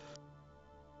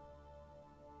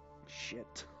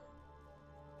 Shit.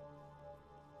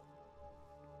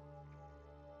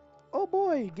 Oh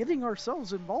boy, getting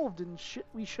ourselves involved in shit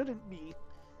we shouldn't be.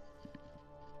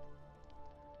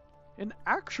 An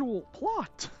actual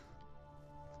plot.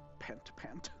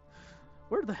 Pant.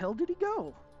 Where the hell did he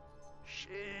go?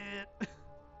 Shit.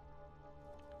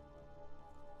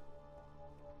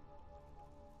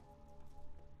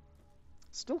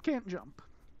 Still can't jump.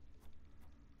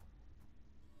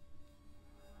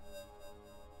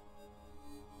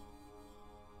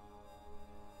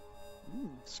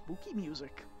 Spooky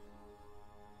music.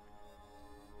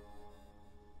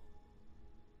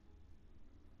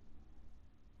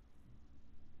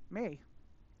 May,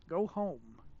 go home.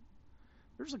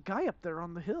 There's a guy up there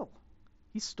on the hill.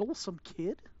 He stole some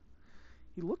kid?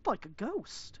 He looked like a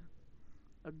ghost.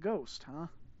 A ghost, huh?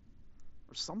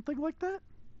 Or something like that?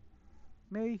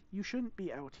 May, you shouldn't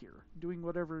be out here, doing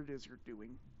whatever it is you're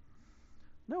doing.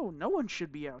 No, no one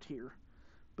should be out here.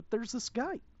 But there's this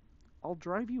guy. I'll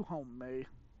drive you home, May.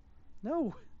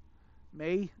 No.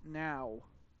 May, now.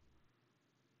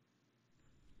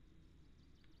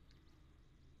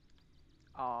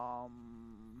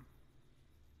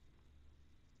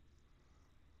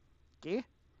 ¿Qué?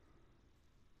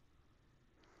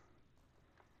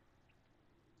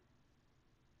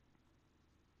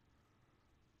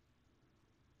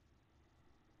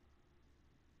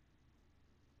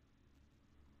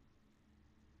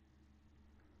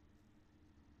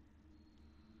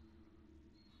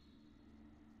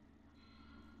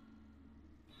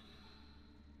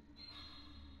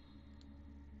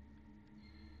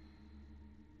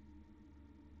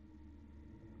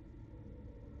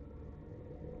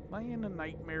 Am I in a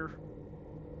nightmare?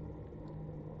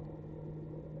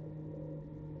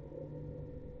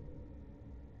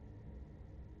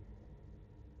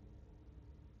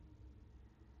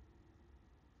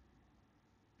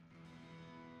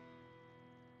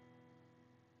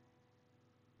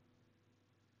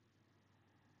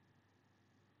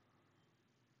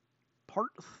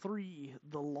 Part 3,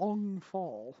 The Long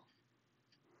Fall.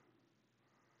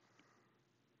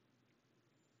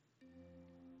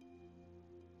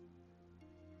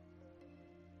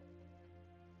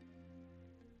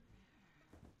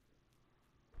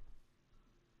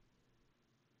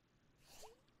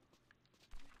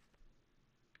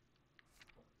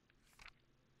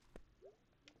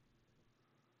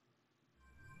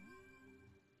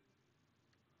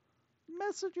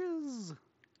 Messages!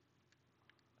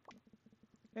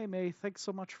 Hey May, thanks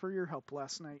so much for your help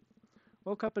last night.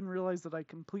 Woke up and realized that I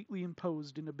completely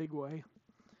imposed in a big way.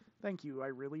 Thank you, I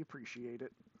really appreciate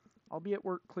it. I'll be at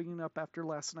work cleaning up after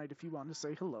last night if you want to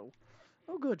say hello.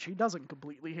 Oh good, she doesn't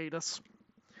completely hate us.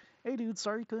 Hey dude,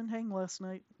 sorry couldn't hang last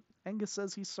night. Angus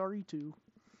says he's sorry too.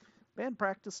 Band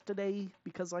practice today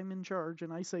because I'm in charge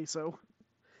and I say so.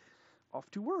 Off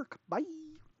to work, bye!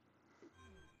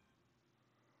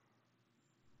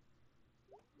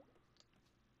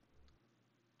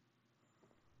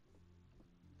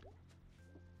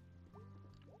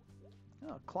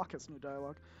 Oh, clock has new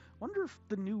dialogue. Wonder if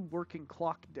the new working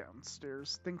clock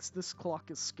downstairs thinks this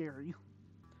clock is scary.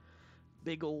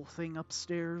 Big ol' thing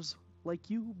upstairs,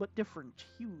 like you, but different,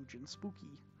 huge and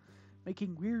spooky,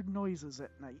 making weird noises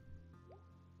at night.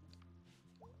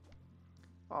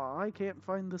 Aw, I can't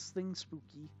find this thing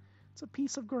spooky. It's a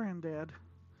piece of Granddad.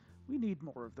 We need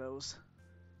more of those.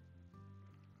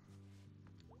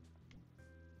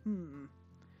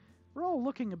 We're all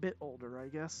looking a bit older, I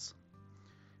guess.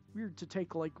 Weird to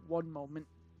take, like, one moment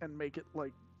and make it,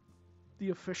 like, the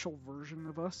official version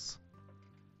of us.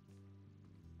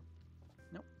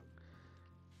 Nope.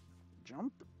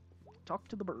 Jump. Talk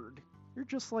to the bird. You're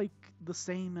just, like, the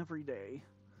same every day.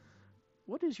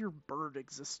 What is your bird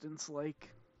existence like?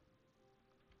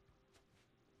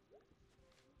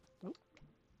 Nope.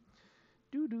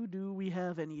 Do we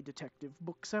have any detective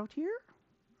books out here?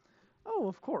 Oh,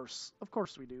 of course. Of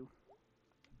course we do.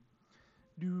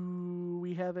 Do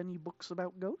we have any books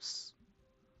about ghosts?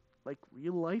 Like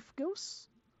real-life ghosts?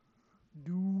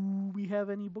 Do we have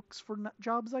any books for nut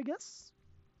jobs, I guess?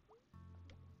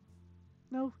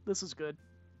 No, this is good.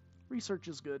 Research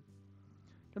is good.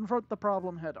 Confront the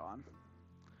problem head-on.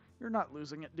 You're not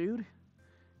losing it, dude.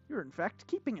 You're in fact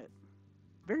keeping it.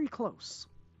 Very close.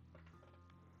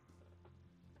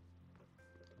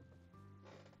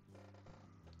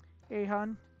 Hey,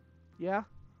 hon. Yeah?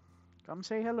 Come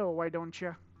say hello, why don't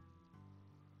you?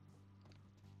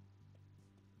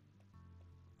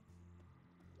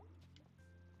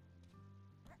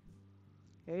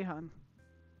 Hey, hon.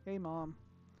 Hey, Mom.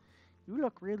 You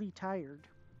look really tired.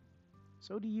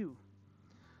 So do you.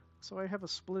 So I have a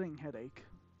splitting headache.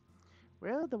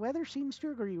 Well, the weather seems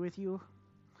to agree with you.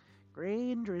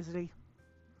 Gray and drizzly.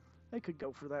 I could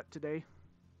go for that today.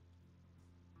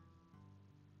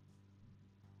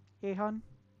 Hey, hon?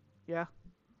 Yeah.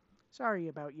 Sorry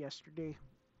about yesterday.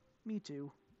 Me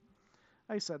too.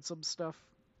 I said some stuff.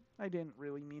 I didn't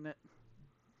really mean it.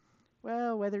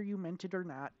 Well, whether you meant it or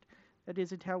not, that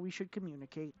isn't how we should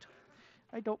communicate.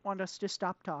 I don't want us to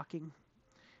stop talking.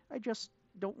 I just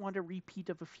don't want a repeat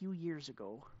of a few years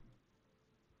ago.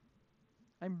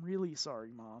 I'm really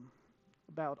sorry, Mom,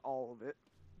 about all of it.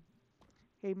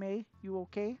 Hey, May, you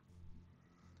okay?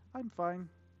 I'm fine.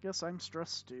 Guess I'm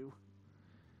stressed too.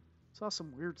 Saw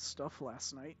some weird stuff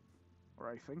last night. Or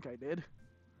I think I did.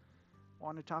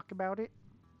 Want to talk about it?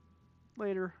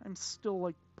 Later. I'm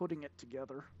still, putting it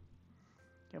together.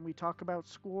 Can we talk about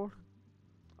school?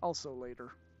 Also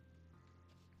later.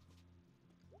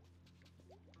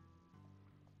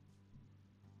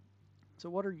 So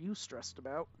what are you stressed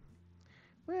about?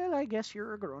 Well, I guess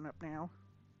you're a grown-up now.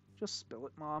 Just spill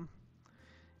it, Mom.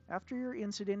 After your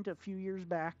incident a few years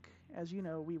back, as you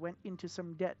know, we went into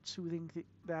some debt smoothing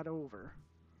that over.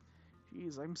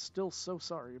 Geez, I'm still so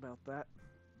sorry about that.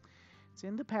 It's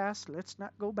in the past, let's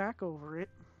not go back over it.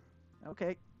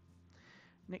 Okay.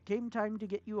 When it came time to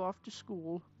get you off to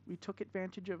school, we took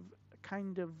advantage of a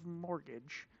kind of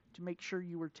mortgage to make sure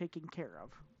you were taken care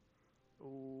of.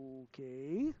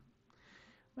 Okay.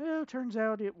 Well, turns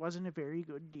out it wasn't a very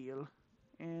good deal,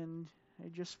 and I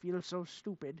just feel so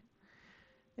stupid.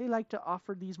 They like to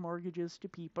offer these mortgages to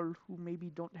people who maybe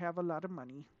don't have a lot of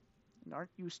money and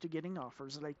aren't used to getting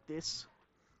offers like this.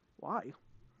 Why?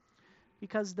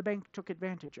 Because the bank took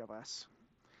advantage of us,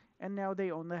 and now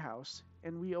they own the house,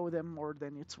 and we owe them more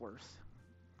than it's worth.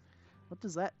 What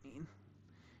does that mean?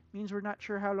 Means we're not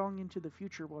sure how long into the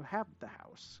future we'll have the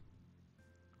house.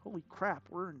 Holy crap,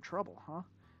 we're in trouble, huh?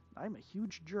 I'm a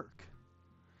huge jerk.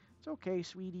 It's okay,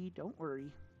 sweetie, don't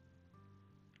worry.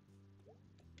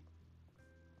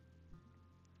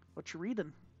 What you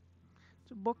reading?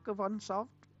 It's a book of unsolvable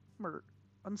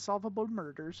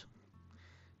murders.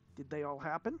 Did they all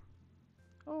happen?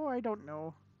 Oh, I don't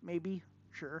know. Maybe.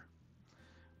 Sure.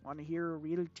 Want to hear a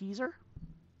real teaser?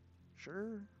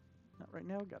 Sure. Not right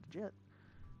now, got a jet.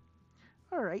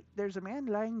 Alright, there's a man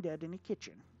lying dead in a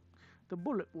kitchen. The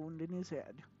bullet wound in his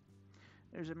head.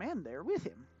 There's a man there with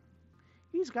him.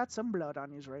 He's got some blood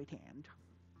on his right hand,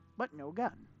 but no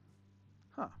gun.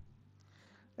 Huh.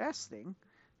 Last thing,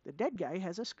 the dead guy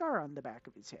has a scar on the back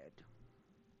of his head.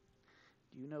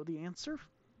 Do you know the answer?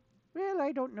 Well,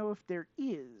 I don't know if there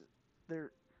is.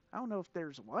 I don't know if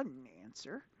there's one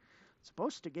answer. It's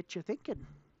supposed to get you thinking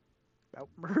about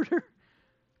murder.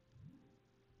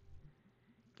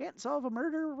 Can't solve a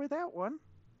murder without one.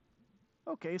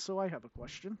 Okay, so I have a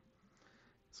question.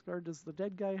 What scar does the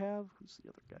dead guy have? Who's the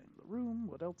other guy in the room?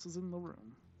 What else is in the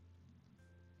room?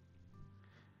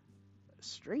 A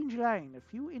strange line a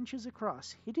few inches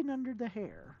across, hidden under the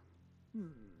hair.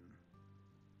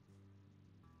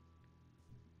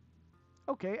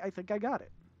 Okay, I think I got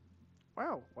it.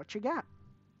 Wow, what you got?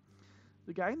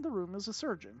 The guy in the room is a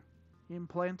surgeon. He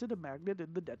implanted a magnet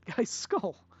in the dead guy's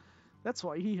skull. That's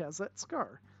why he has that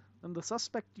scar. And the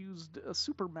suspect used a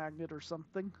super magnet or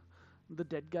something in the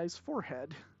dead guy's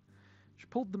forehead. She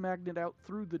pulled the magnet out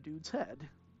through the dude's head.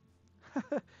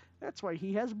 That's why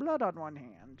he has blood on one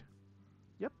hand.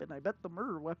 Yep, and I bet the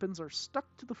murder weapons are stuck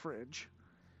to the fridge.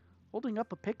 Holding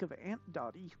up a pic of Aunt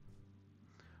Dottie.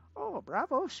 Oh,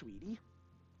 bravo, sweetie.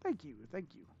 Thank you,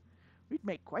 thank you. We'd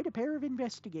make quite a pair of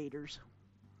investigators.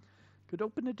 Could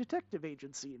open a detective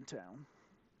agency in town.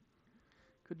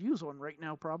 Could use one right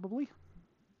now, probably.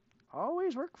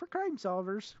 Always work for crime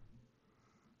solvers.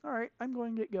 Alright, I'm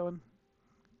going to get going.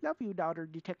 Love you, daughter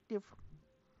detective.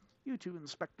 You too,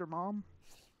 Inspector Mom.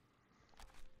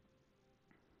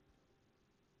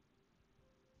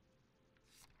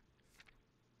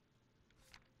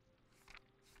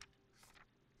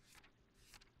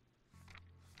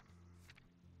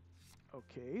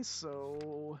 Okay,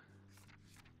 so...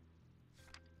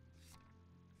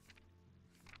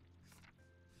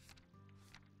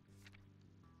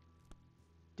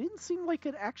 Didn't seem like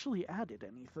it actually added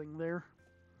anything there.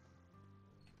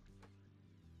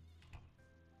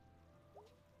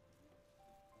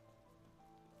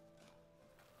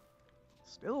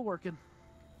 Still working.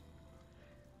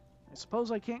 I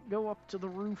suppose I can't go up to the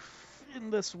roof in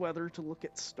this weather to look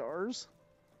at stars.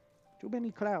 Too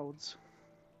many clouds.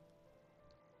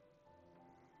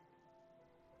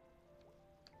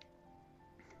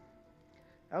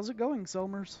 How's it going,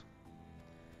 Selmers?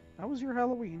 How was your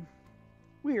Halloween?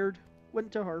 Weird.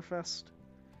 Went to Harfest.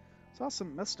 Saw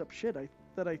some messed up shit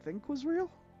that I think was real.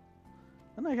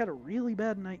 Then I had a really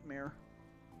bad nightmare.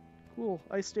 Cool,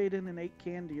 I stayed in and ate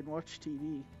candy and watched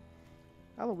TV.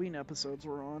 Halloween episodes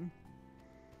were on.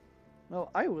 Well,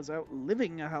 I was out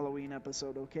living a Halloween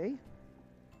episode, okay?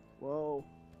 Whoa.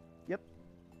 Yep.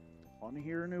 Want to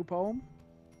hear a new poem?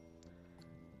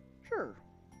 Sure.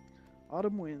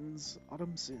 Autumn winds,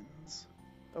 autumn sins.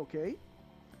 Okay.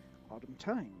 Autumn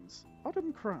times,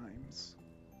 autumn crimes.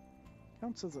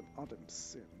 Counts as an autumn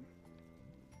sin.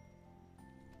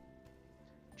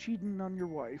 Cheating on your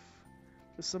wife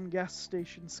with some gas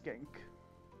station skank.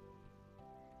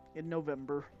 In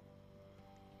November.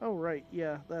 Oh, right,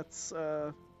 yeah, that's,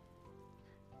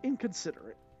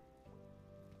 inconsiderate.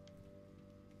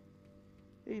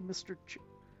 Hey, Mr.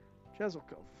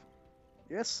 Chazokov.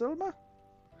 Yes, Selma?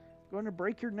 Going to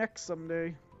break your neck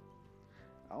someday.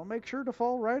 I'll make sure to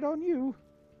fall right on you.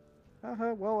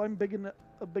 Haha, well, I'm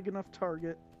a big enough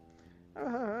target.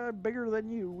 Haha, I'm bigger than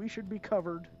you. We should be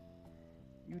covered.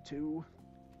 You too.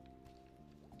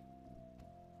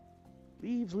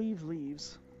 Leaves, leaves,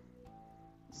 leaves.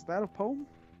 Is that a poem?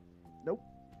 Nope.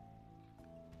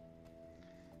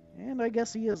 And I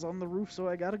guess he is on the roof, so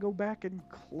I gotta go back and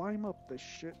climb up this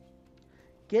shit.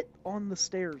 Get on the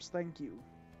stairs, thank you.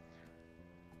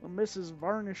 The Mrs.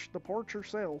 Varnish the porch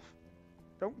herself.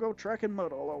 Don't go tracking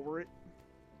mud all over it.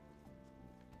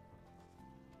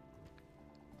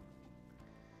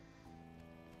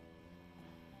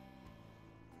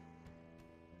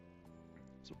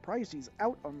 Surprised he's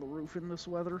out on the roof in this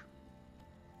weather.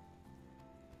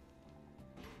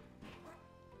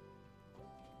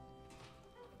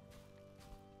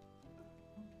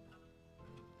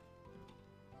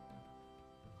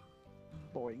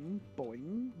 Boing,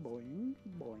 boing, boing,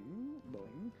 boing,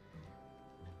 boing.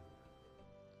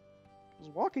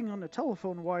 Because walking on a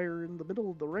telephone wire in the middle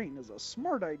of the rain is a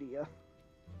smart idea.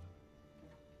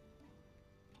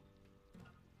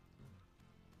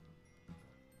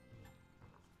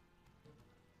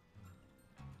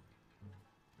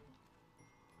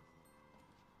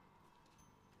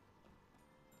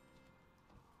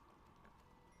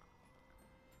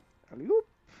 Alley-oop.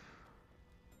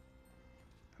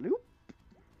 Alley-oop.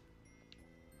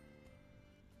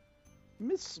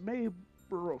 Miss May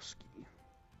Borowski.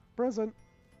 Present.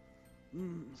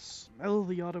 Smell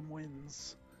the autumn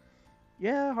winds.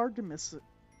 Yeah, hard to miss it.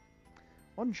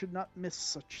 One should not miss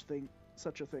such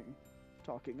a thing.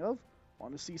 Talking of,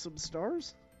 want to see some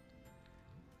stars?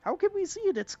 How can we see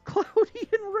it? It's cloudy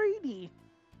and rainy.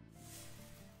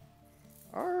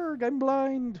 Arg, I'm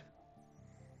blind.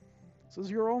 This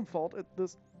is your own fault at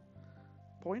this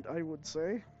point, I would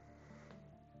say.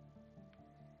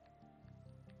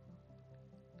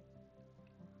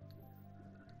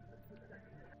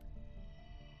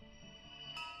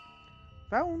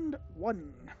 Found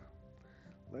one.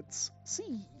 Let's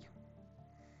see.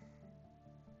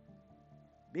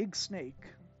 Big snake.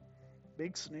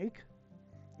 Big snake?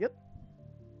 Yep.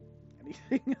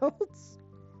 Anything else?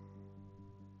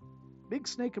 Big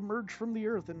snake emerged from the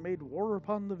earth and made war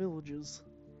upon the villages.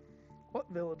 What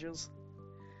villages?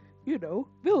 You know,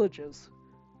 villages.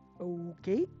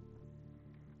 Okay.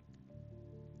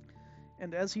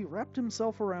 And as he wrapped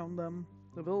himself around them,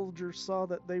 the villagers saw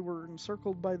that they were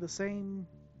encircled by the same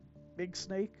big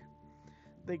snake.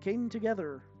 They came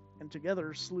together, and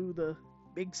together slew the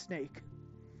big snake.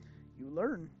 You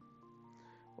learn.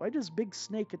 Why does Big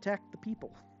Snake attack the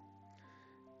people?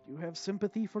 Do you have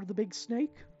sympathy for the big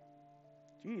snake?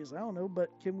 Geez, I don't know, but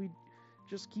can we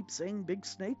just keep saying Big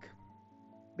Snake?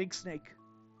 Big Snake.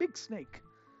 Big Snake.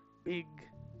 Big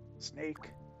Snake.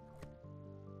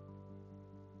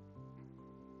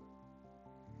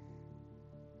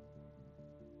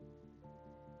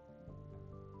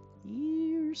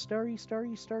 Here, starry,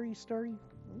 starry, starry, starry.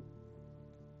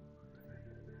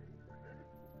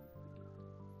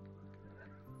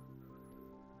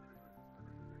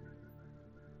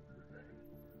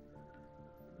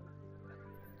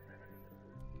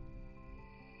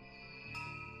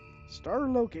 Star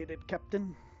located,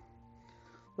 Captain.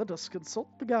 Let us consult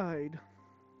the guide.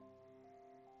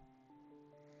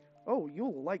 Oh,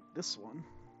 you'll like this one.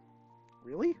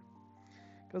 Really?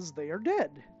 Because they are dead.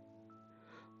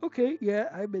 Okay, yeah,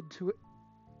 I'm into it.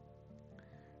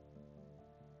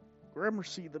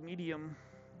 Gramercy, the medium.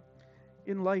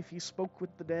 In life, he spoke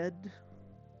with the dead.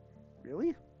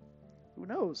 Really? Who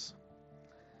knows?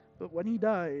 But when he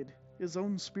died, his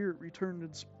own spirit returned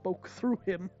and spoke through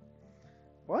him.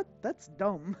 What? That's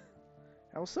dumb.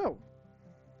 How so?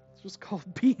 It's just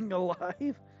called being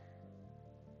alive.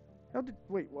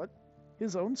 Wait, what?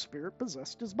 His own spirit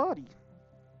possessed his body.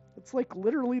 It's like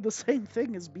literally the same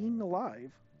thing as being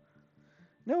alive.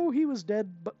 No, he was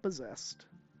dead but possessed.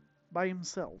 By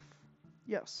himself.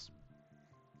 Yes.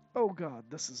 Oh god,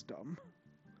 this is dumb.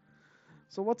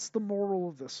 So what's the moral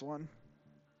of this one?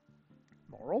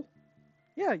 Moral?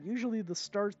 Yeah, usually the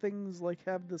star things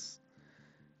have this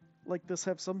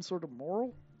have some sort of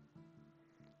moral.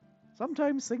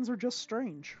 Sometimes things are just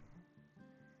strange.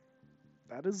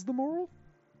 That is the moral?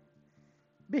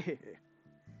 Bleh.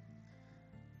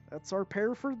 That's our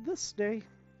pair for this day.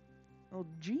 Oh,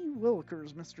 gee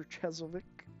willikers, Mr. Chesovic.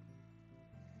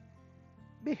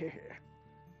 Bleh.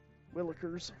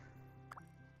 Willikers.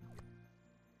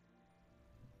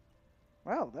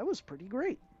 Wow, that was pretty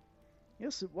great.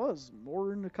 Yes, it was.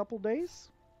 More in a couple days.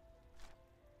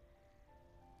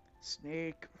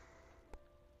 Snake.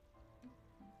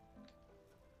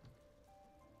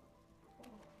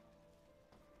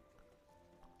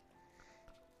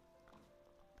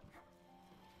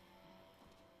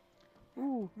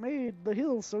 Ooh, made the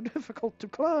hill so difficult to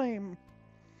climb.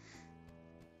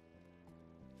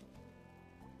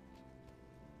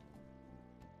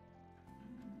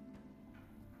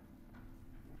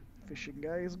 Fishing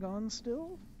guy is gone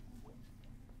still.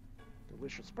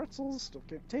 Delicious pretzels, still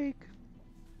can't take.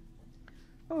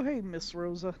 Oh, hey, Miss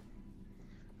Rosa.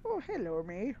 Oh, hello,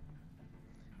 May.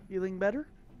 Feeling better?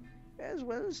 As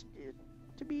well as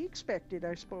to be expected,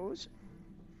 I suppose.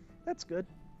 That's good.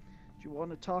 Do you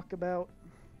want to talk about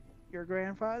your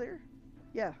grandfather?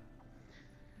 Yeah.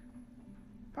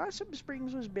 Possum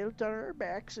Springs was built on our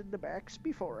backs and the backs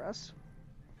before us.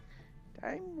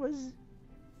 Time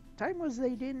was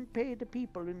they didn't pay the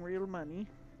people in real money.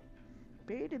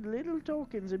 Paid in little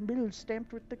tokens and bills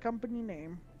stamped with the company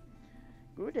name.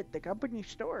 Good at the company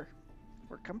store.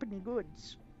 For company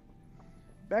goods.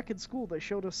 Back in school they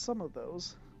showed us some of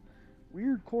those.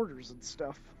 Weird quarters and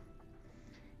stuff.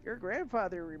 Your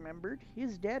grandfather remembered.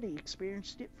 His daddy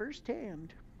experienced it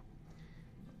firsthand.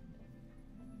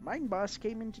 Mine boss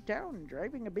came into town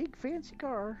driving a big fancy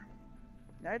car.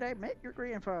 Night I met your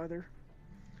grandfather.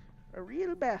 A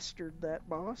real bastard, that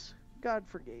boss. God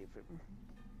forgave him.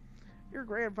 Your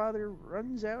grandfather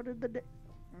runs out of the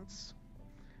dance.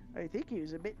 I think he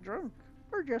was a bit drunk,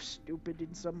 or just stupid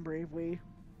in some brave way.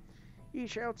 He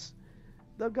shouts,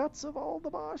 "The guts of all the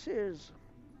bosses!"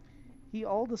 He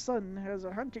all of a sudden has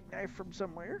a hunting knife from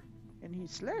somewhere, and he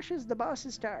slashes the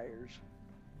boss's tires.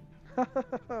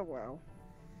 Wow.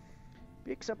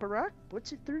 Picks up a rock,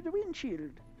 puts it through the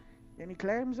windshield. Then he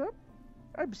climbs up.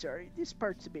 I'm sorry, this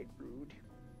part's a bit rude.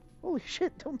 Holy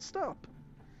shit, don't stop.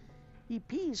 He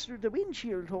pees through the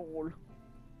windshield hole.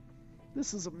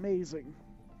 This is amazing.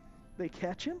 They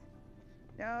catch him?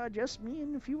 No, just me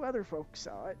and a few other folks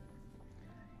saw it.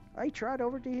 I trot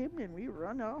over to him and we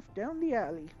run off down the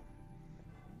alley.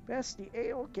 Past the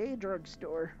A-OK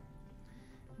drugstore.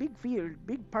 Big field,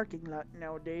 big parking lot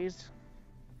nowadays.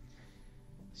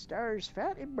 Stars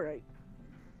fat and bright.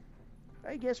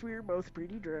 I guess we were both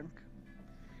pretty drunk.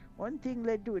 One thing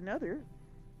led to another.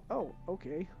 Oh,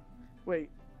 okay. Wait,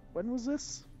 when was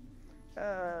this?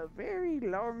 A very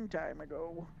long time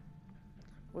ago.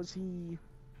 Was he...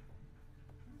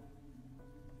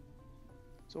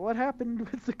 So what happened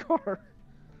with the car?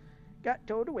 Got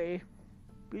towed away.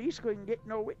 Police couldn't get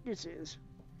no witnesses.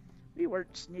 We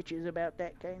weren't snitches about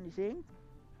that kind of thing.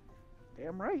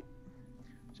 Damn right.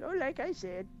 So like I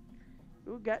said,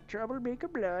 who got troublemaker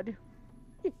blood?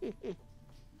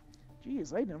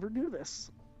 Geez, I never knew this.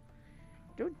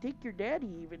 Don't think your daddy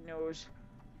even knows.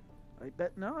 I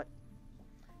bet not.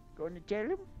 Going to tell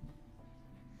him?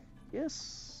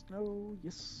 Yes, no,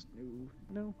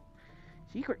 no.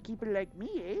 Secret keeper like me,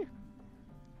 eh?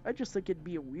 I just think it'd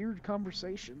be a weird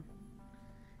conversation.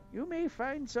 You may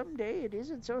find someday it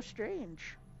isn't so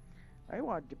strange. I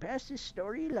want to pass this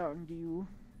story along to you.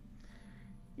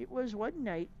 It was one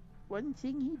night, one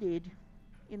thing he did,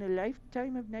 in a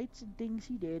lifetime of nights and things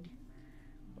he did.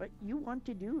 What you want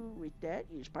to do with that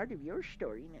is part of your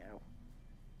story now.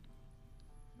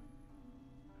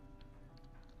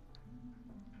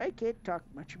 I can't talk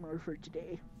much more for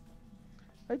today.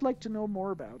 I'd like to know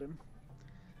more about him.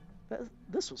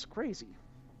 This was crazy.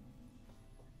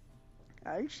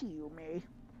 I'll see you, May.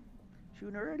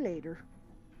 Sooner or later.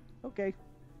 Okay.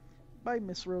 Bye,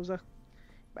 Miss Rosa.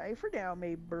 Bye for now,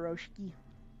 May Baroshki.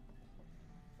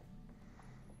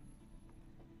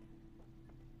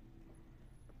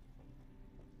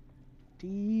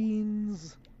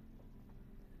 Teens.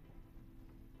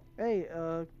 Hey,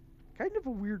 kind of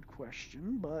a weird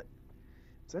question, but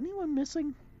is anyone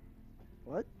missing?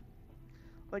 What?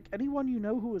 Like anyone you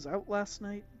know who was out last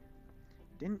night?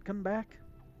 Didn't come back?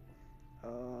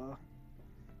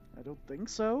 I don't think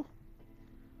so.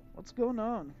 What's going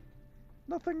on?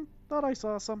 Nothing. Thought I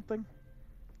saw something.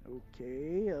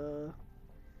 Okay,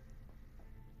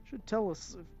 should tell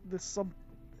us if this something.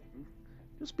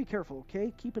 Just be careful,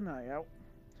 okay? Keep an eye out.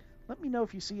 Let me know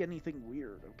if you see anything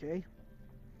weird, okay?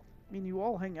 I mean, you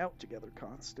all hang out together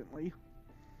constantly.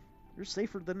 You're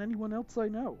safer than anyone else I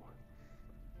know.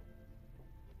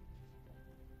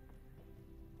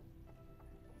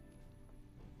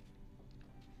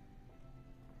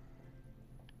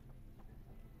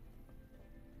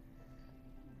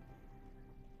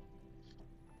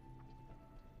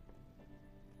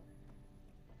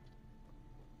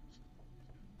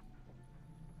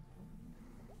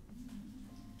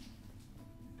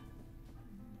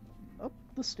 Up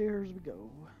the stairs we go.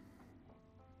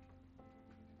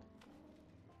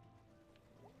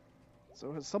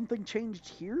 So has something changed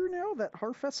here now that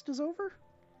Harfest is over?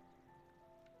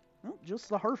 No, just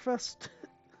the Harfest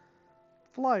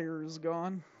flyer is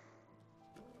gone.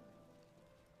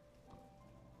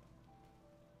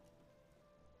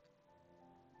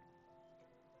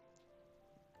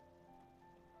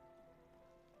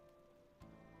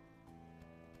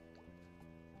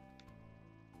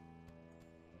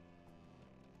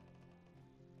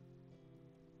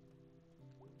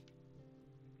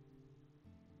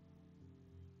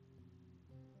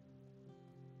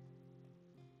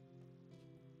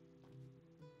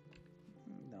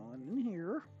 None in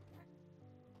here.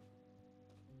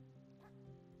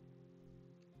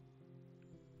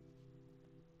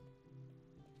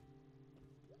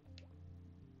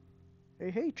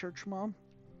 Hey, church mom.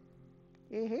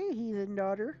 Hey, heathen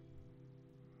daughter.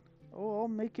 Oh, I'll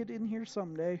make it in here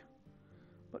someday.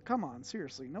 But come on,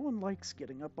 seriously, no one likes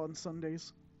getting up on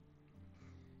Sundays.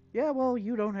 Yeah, well,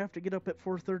 you don't have to get up at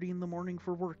 4:30 in the morning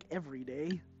for work every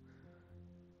day.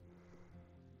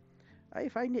 I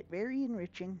find it very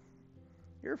enriching.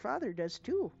 Your father does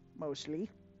too, mostly.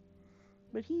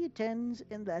 But he attends,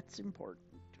 and that's important.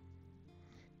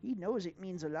 He knows it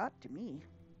means a lot to me.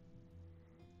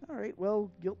 Alright, well,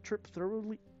 guilt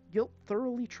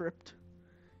thoroughly tripped.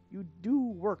 You do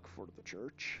work for the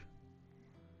church.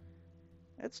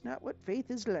 That's not what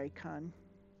faith is like, hon.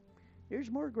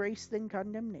 There's more grace than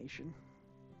condemnation.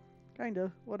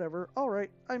 Kinda, whatever.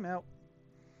 Alright, I'm out.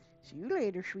 See you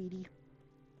later, sweetie.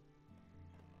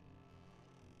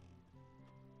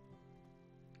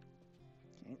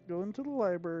 Can't go into the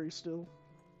library still.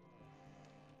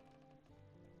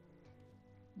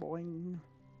 Boing.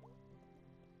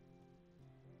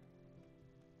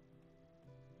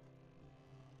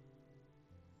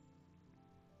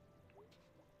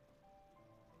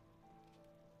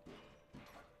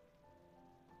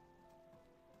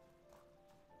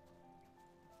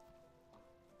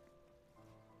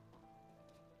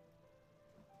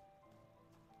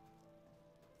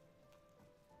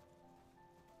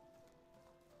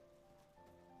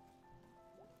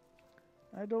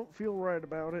 I don't feel right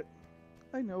about it.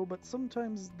 I know, but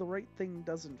sometimes the right thing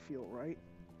doesn't feel right.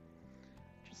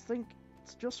 Just think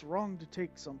it's just wrong to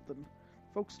take something.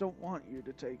 Folks don't want you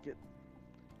to take it.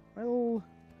 Well,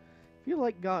 I feel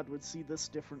like God would see this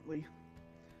differently.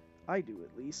 I do,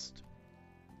 at least.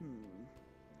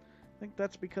 I think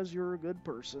that's because you're a good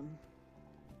person.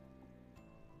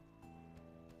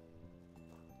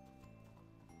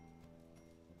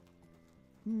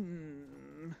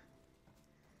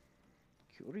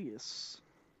 Curious.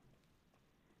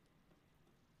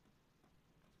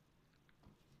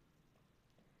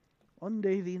 One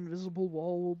day the invisible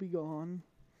wall will be gone,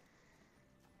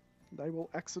 and I will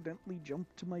accidentally jump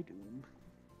to my doom.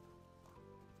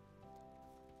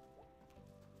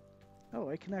 Oh,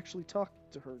 I can actually talk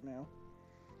to her now.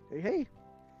 Hey.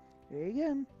 Hey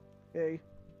again. Hey.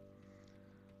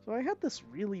 So I had this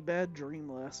really bad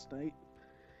dream last night.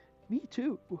 Me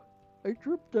too. I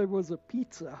dreamt I was a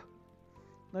pizza.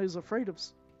 I was afraid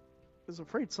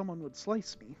someone would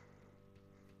slice me.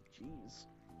 Jeez.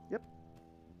 Yep.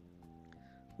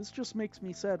 This just makes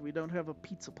me sad we don't have a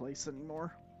pizza place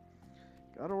anymore.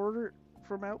 Gotta order it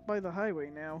from out by the highway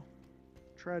now.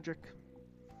 Tragic.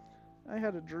 I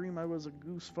had a dream I was a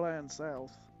goose flying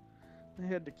south. I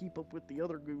had to keep up with the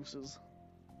other gooses,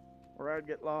 or I'd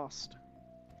get lost.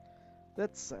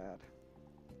 That's sad.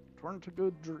 Twarn't a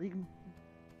good dream.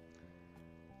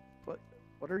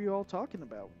 What are you all talking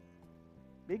about?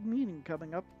 Big meeting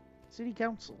coming up. City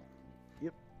Council.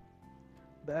 Yep.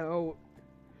 About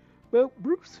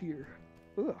Bruce here.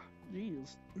 Ugh,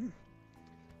 jeez.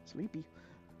 Sleepy.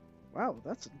 Wow,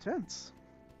 that's intense.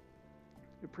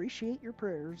 Appreciate your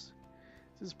prayers.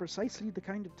 This is precisely the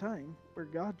kind of time where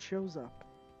God shows up.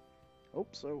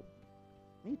 Hope so.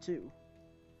 Me too.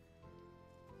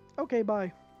 Okay,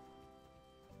 bye.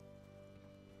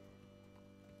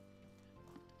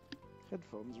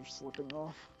 Headphones are slipping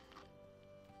off.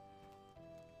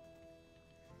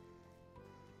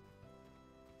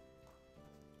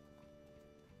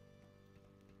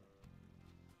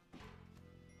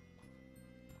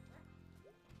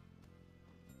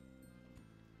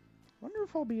 Wonder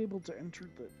if I'll be able to enter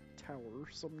the tower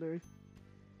someday.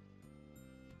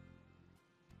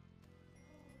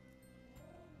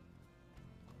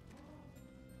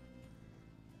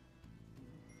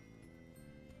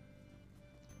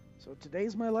 So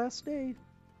today's my last day.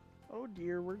 Oh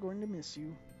dear, we're going to miss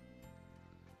you.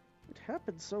 It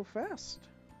happened so fast.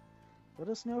 Let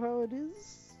us know how it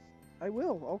is. I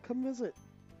will. I'll come visit.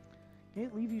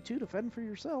 Can't leave you two to fend for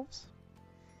yourselves.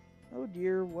 Oh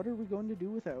dear, what are we going to do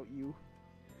without you?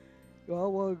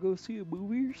 Y'all want to go see a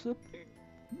movie or something?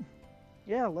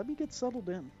 Yeah, let me get settled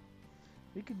in.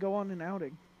 We could go on an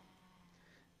outing.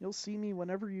 You'll see me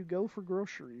whenever you go for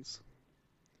groceries.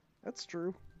 That's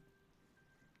true.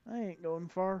 I ain't going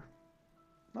far.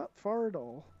 Not far at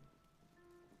all.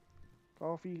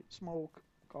 Coffee, smoke,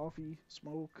 coffee,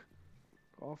 smoke,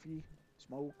 coffee,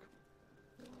 smoke.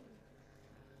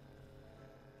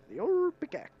 The old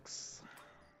pickaxe.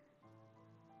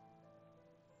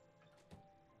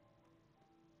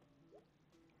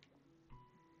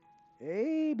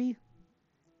 Hey, B.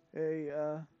 Hey,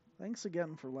 thanks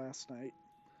again for last night.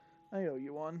 I owe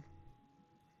you one.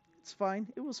 It's fine.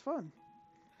 It was fun.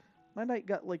 My night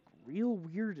got, like, real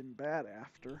weird and bad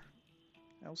after.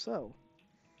 How so?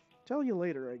 Tell you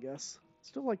later, I guess.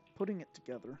 Still like putting it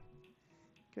together.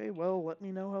 Okay, well, let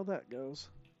me know how that goes.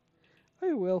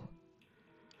 I will.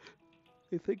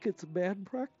 You think it's a bad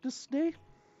practice day?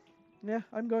 Yeah,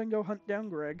 I'm going to go hunt down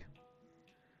Greg.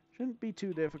 Shouldn't be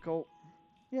too difficult.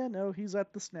 Yeah, no, he's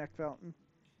at the snack fountain.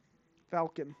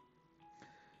 Falcon.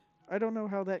 I don't know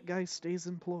how that guy stays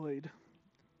employed.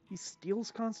 He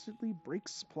steals constantly,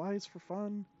 breaks supplies for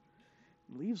fun,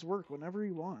 and leaves work whenever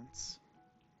he wants.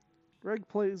 Greg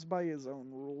plays by his own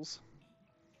rules.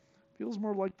 Feels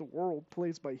more like the world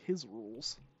plays by his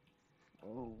rules.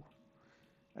 Oh.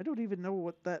 I don't even know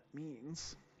what that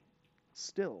means.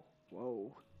 Still,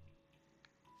 whoa.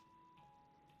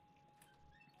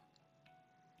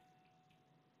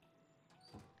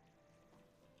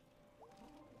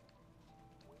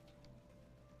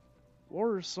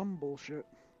 War is some bullshit.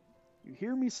 You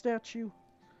hear me, statue?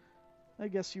 I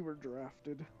guess you were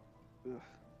drafted. Ugh.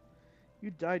 You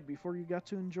died before you got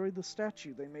to enjoy the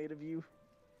statue they made of you.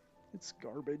 It's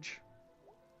garbage.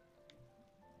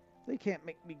 They can't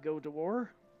make me go to war.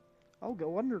 I'll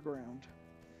go underground.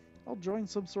 I'll join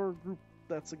some sort of group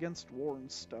that's against war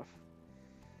and stuff.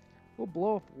 We'll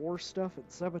blow up war stuff and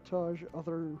sabotage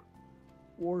other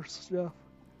war stuff.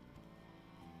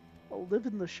 I'll live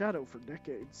in the shadow for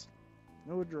decades.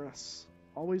 No address.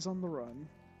 Always on the run.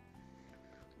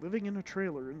 Living in a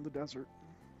trailer in the desert.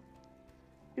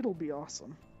 It'll be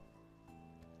awesome.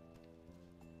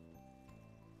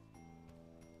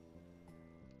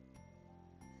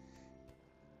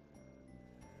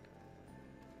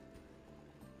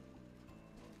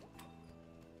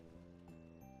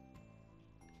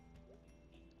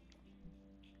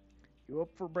 You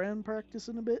up for brand practice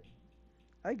in a bit?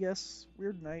 I guess.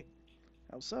 Weird night.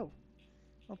 How so?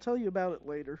 I'll tell you about it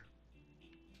later.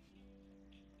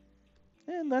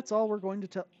 And that's all we're going to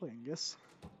tell Angus.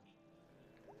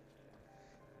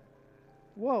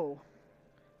 Whoa.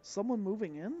 Someone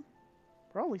moving in?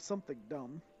 Probably something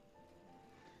dumb.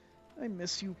 I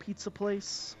miss you, pizza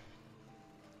place.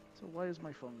 So why is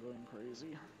my phone going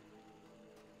crazy?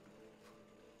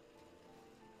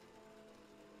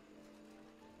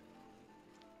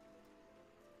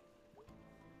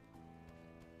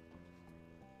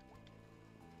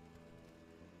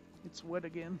 It's wet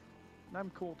again. And I'm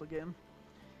cold again.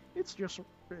 It's just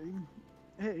rain.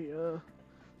 Hey,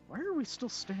 why are we still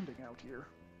standing out here?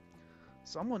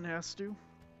 Someone has to.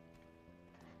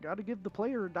 Gotta give the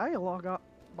player a dialogue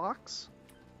box.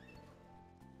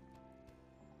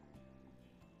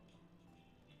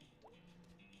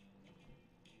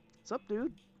 What's up,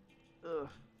 dude?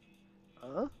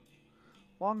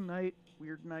 Long night,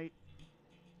 weird night.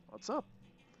 What's up?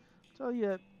 Tell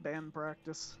you at band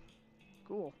practice.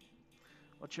 Cool.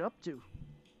 What you up to?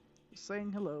 Just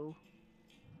saying hello.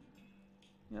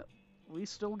 Yep, we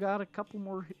still got a couple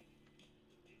more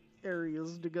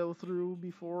areas to go through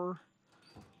before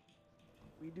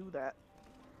we do that.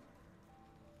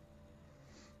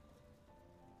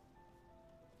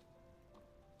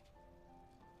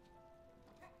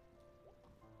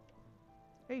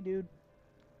 Hey, dude.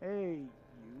 Hey,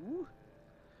 you?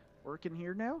 Working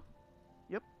here now?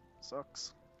 Yep,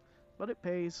 sucks. But it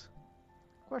pays.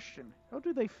 Question, how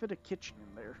do they fit a kitchen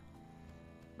in there?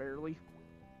 Barely.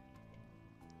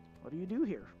 What do you do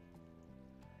here?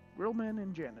 Grillman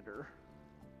and janitor.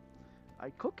 I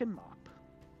cook and mop.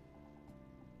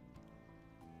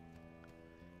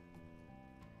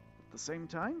 At the same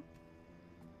time?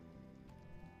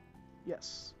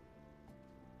 Yes.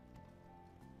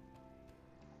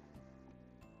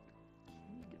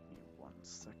 Okay, give me 1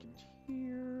 second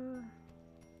here.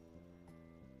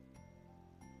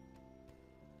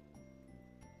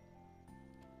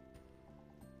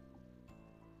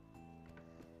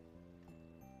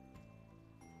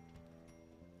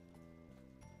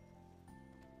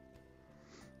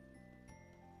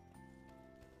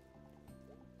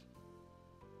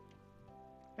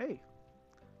 Hey,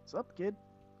 what's up, kid?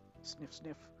 Sniff,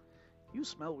 sniff. You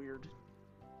smell weird.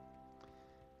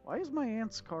 Why is my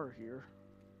aunt's car here?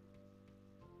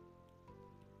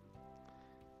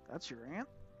 That's your aunt?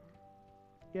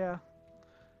 Yeah.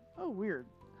 Oh, weird.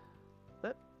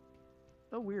 That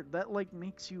like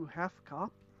makes you half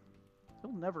cop?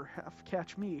 You'll never half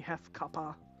catch me, half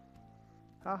coppa.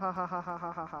 Ha ha ha ha ha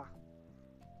ha ha ha.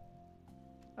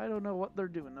 I don't know what they're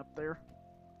doing up there.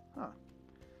 Huh.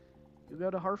 You go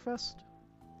to Harfest?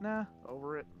 Nah,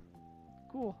 over it.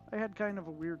 Cool. I had kind of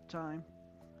a weird time.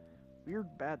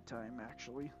 Weird bad time,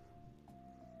 actually.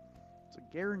 It's a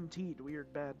guaranteed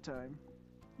weird bad time.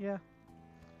 Yeah.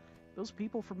 Those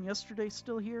people from yesterday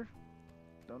still here?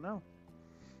 Don't know.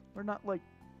 We're not, like,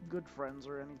 good friends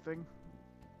or anything.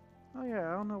 Oh yeah,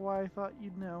 I don't know why I thought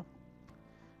you'd know.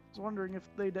 I was wondering if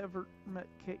they'd ever met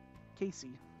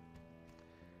Casey.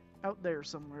 Out there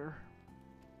somewhere.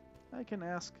 I can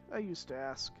ask. I used to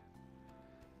ask.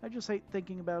 I just hate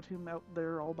thinking about him out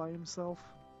there all by himself.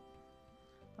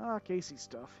 Ah, Casey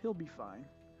stuff. He'll be fine.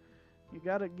 You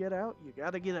gotta get out, you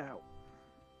gotta get out.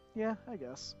 Yeah, I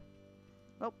guess.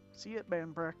 Well, see you at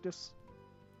band practice.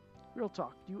 Real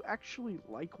talk, do you actually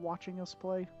like watching us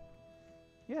play?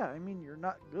 Yeah, I mean, you're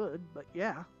not good, but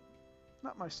yeah.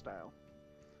 Not my style.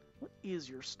 What is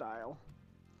your style?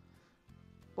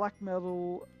 Black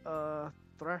metal,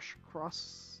 thrash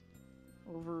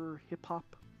crossover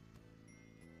hip-hop.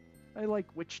 I like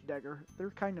Witch Dagger. They're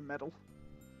kind of metal.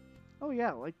 Oh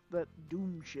yeah, like that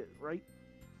Doom shit, right?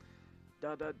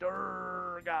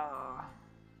 Da-da-durga!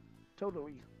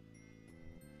 Totally.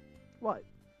 What?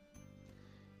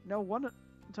 You know, one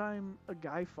time a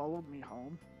guy followed me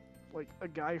home. Like, a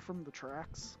guy from the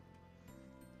tracks.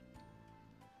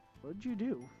 What'd you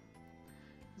do?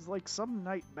 It was like some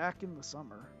night back in the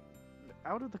summer. And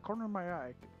out of the corner of my eye,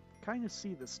 I could kind of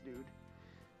see this dude.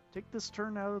 Take this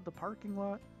turn out of the parking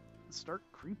lot and start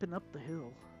creeping up the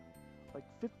hill. Like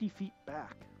 50 feet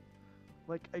back.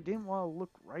 Like I didn't want to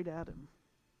look right at him.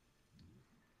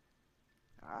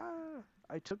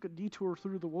 I took a detour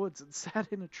through the woods and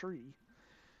sat in a tree.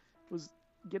 It was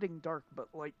getting dark, but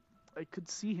like I could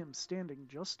see him standing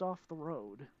just off the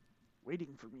road,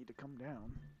 waiting for me to come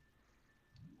down.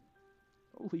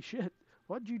 Holy shit,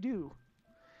 what'd you do?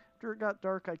 After it got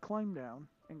dark, I climbed down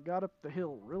and got up the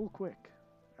hill real quick.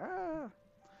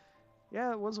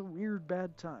 Yeah, it was a weird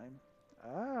bad time.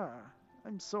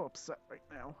 I'm so upset right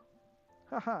now.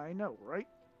 Haha, I know, right?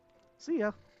 See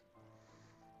ya.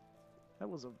 That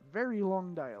was a very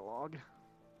long dialogue.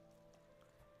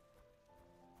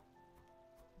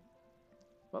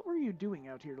 What were you doing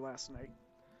out here last night?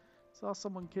 Saw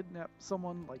someone kidnap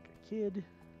someone like a kid.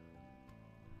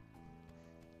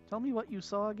 Tell me what you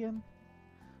saw again.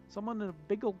 Someone in a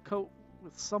big old coat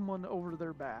with someone over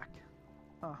their back.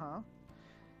 Uh-huh.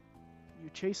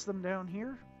 You chased them down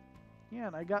here? Yeah,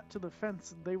 and I got to the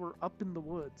fence and they were up in the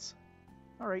woods.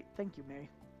 Alright, thank you, May.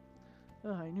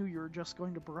 I knew you were just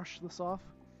going to brush this off.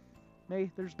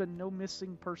 May, there's been no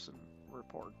missing person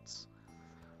reports.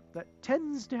 That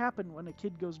tends to happen when a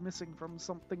kid goes missing from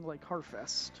something like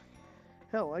Harfest.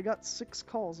 Hell, I got 6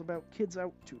 calls about kids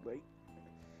out too late.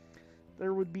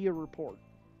 There would be a report.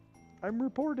 I'm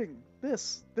reporting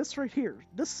this right here.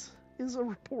 This is a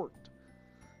report.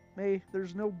 May,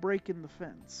 there's no break in the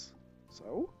fence.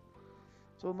 So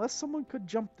unless someone could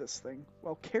jump this thing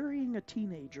while carrying a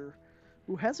teenager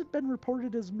who hasn't been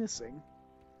reported as missing.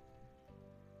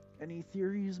 Any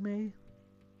theories, May?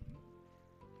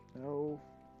 No.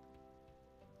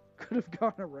 Could have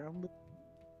gone around the...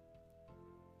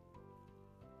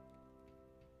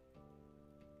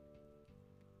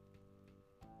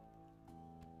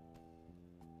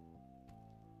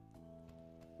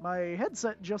 My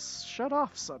headset just shut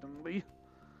off suddenly.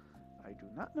 I do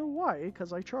not know why,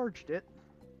 because I charged it.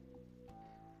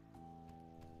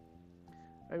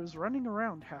 I was running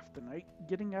around half the night,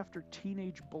 getting after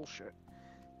teenage bullshit.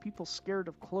 People scared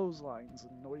of clotheslines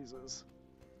and noises.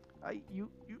 You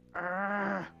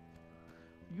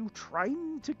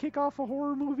trying to kick off a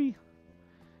horror movie?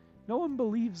 No one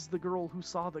believes the girl who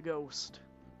saw the ghost.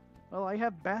 Well, I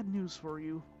have bad news for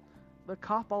you. The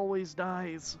cop always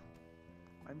dies.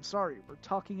 I'm sorry, we're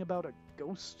talking about a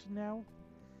ghost now?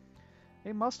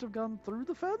 They must have gone through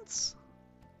the fence?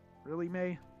 Really,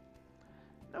 May?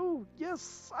 No,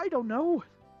 yes, I don't know.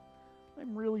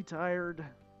 I'm really tired.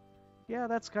 Yeah,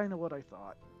 that's kind of what I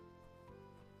thought.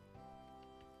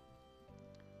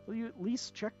 Will you at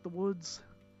least check the woods?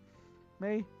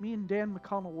 May, me and Dan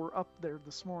McConnell were up there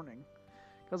this morning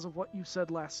because of what you said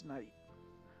last night.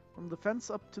 From the fence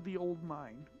up to the old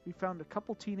mine, we found a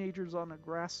couple teenagers on a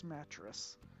grass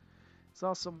mattress.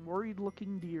 Saw some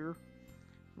worried-looking deer,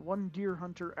 and one deer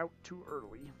hunter out too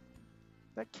early.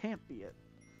 That can't be it.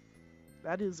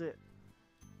 That is it.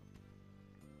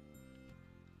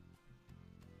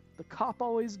 The cop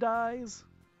always dies?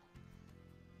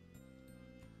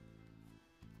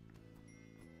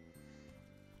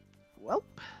 Welp.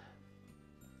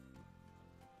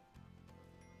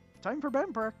 Time for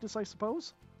band practice, I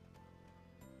suppose.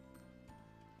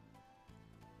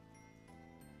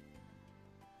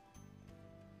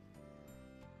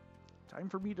 Time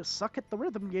for me to suck at the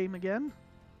rhythm game again.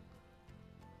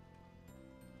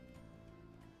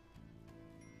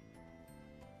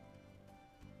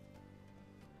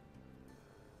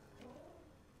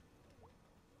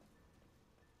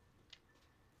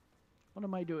 What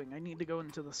am I doing? I need to go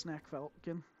into the snack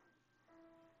falcon.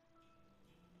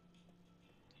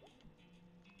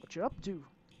 What you up to?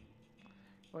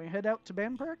 Going to head out to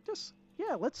band practice?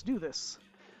 Yeah, let's do this.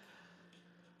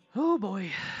 Oh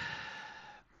boy.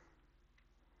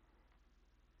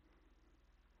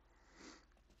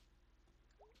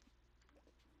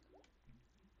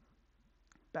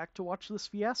 Back to watch this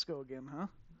fiasco again, huh?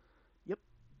 Yep.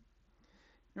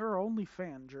 You're our only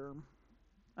fan, Germ.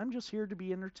 I'm just here to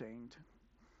be entertained.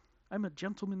 I'm a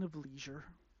gentleman of leisure.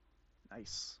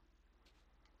 Nice.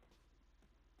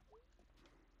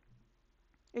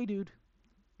 Hey, dude.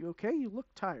 You okay? You look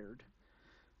tired.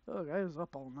 Oh, I was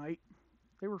up all night.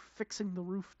 They were fixing the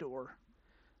roof door.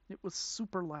 It was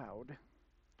super loud.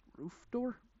 Roof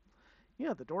door?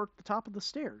 Yeah, the door at the top of the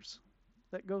stairs.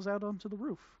 That goes out onto the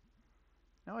roof.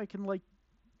 Now I can, like,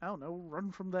 I don't know,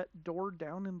 run from that door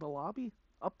down in the lobby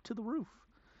up to the roof.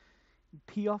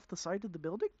 Pee off the side of the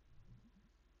building?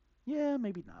 Yeah,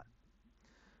 maybe not.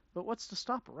 But what's to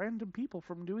stop random people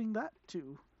from doing that,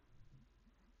 too?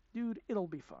 Dude, it'll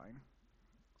be fine.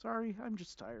 Sorry, I'm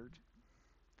just tired.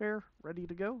 Fair, ready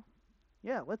to go?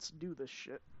 Yeah, let's do this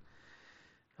shit.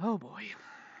 Oh boy.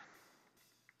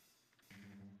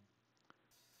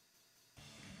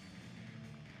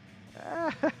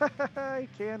 I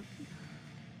can't.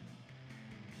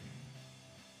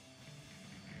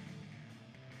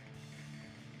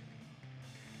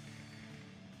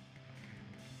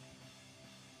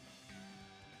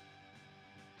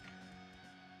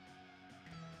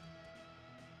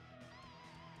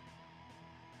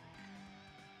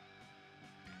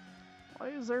 Why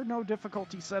is there no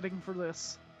difficulty setting for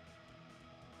this?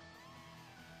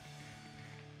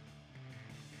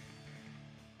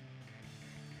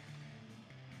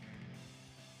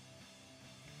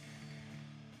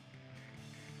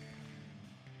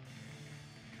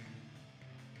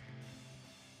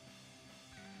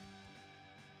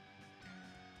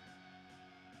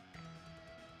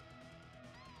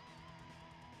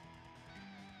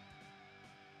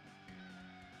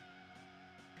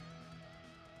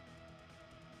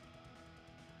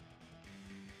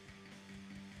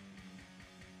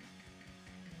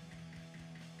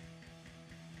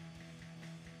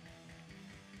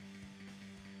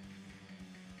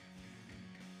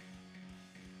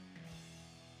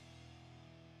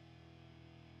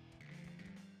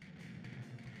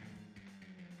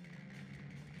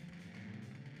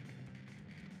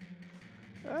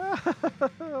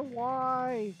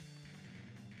 Why?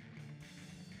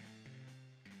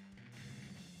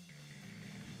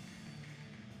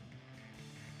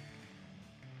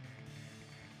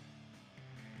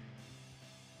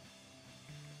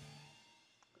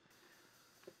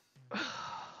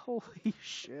 Holy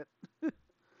shit.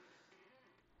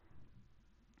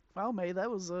 Well, May, that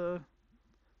was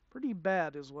pretty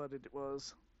bad is what it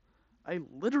was. I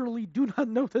literally do not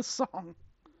know this song.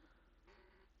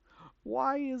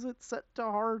 Why is it set to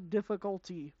hard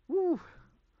difficulty? Woo!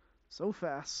 So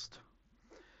fast.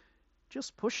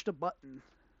 Just pushed a button.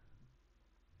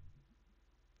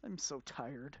 I'm so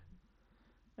tired.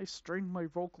 I strained my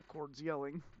vocal cords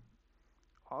yelling.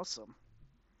 Awesome.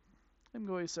 I'm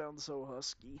going to sound so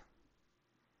husky.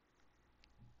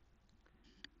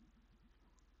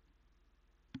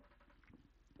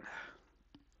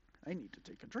 I need to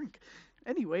take a drink.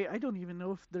 Anyway, I don't even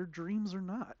know if they're dreams or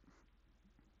not.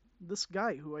 this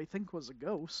guy who I think was a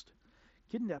ghost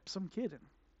kidnapped some kid and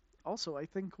also I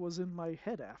think was in my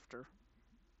head after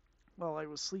while I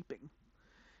was sleeping.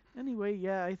 Anyway,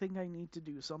 yeah, I think I need to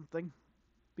do something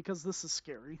because this is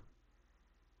scary.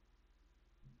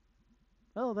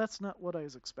 Well, that's not what I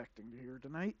was expecting to hear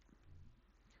tonight.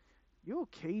 You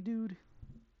okay, dude?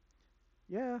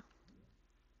 Yeah.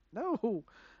 No,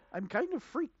 I'm kind of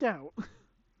freaked out.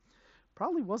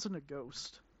 Probably wasn't a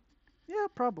ghost. Yeah,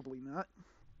 probably not.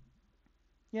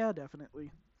 Yeah,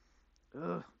 definitely.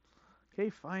 Ugh. Okay,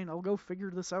 fine, I'll go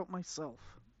figure this out myself.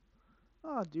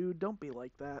 Aw, dude, don't be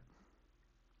like that.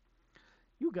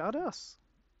 You got us.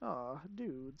 Aw,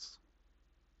 dudes.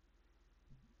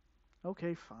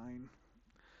 Okay, fine.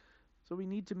 So we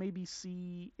need to maybe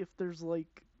see if there's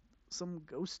like some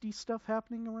ghosty stuff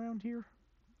happening around here?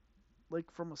 Like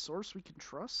from a source we can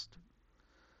trust?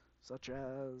 Such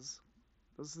as,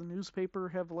 does the newspaper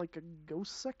have like a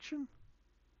ghost section?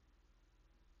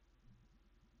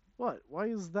 What? Why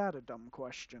is that a dumb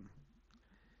question?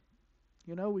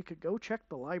 You know, we could go check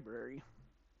the library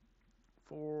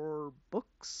for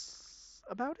books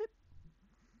about it?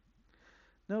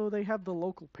 No, they have the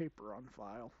local paper on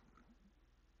file.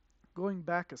 Going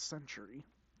back a century.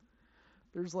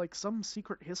 There's like some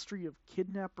secret history of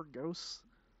kidnapper ghosts.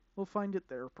 We'll find it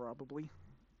there probably.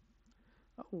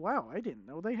 Oh wow, I didn't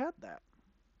know they had that.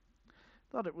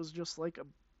 Thought it was just like a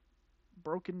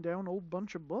broken down old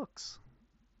bunch of books.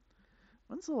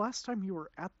 When's the last time you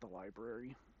were at the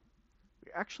library?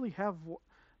 We actually have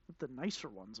the nicer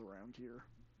ones around here.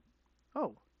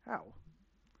 Oh, how?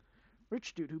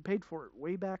 Rich dude who paid for it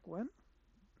way back when?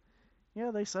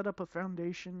 Yeah, they set up a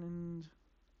foundation and...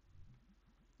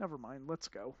 Never mind, let's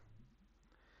go.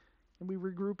 Can we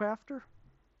regroup after?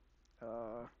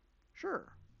 Sure.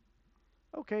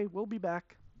 Okay, we'll be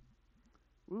back.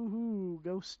 Woohoo,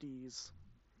 ghosties.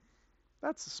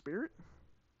 That's the spirit.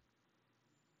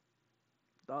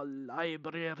 The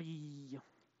library.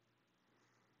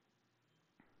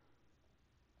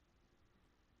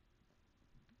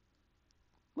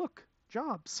 Look,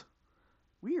 jobs.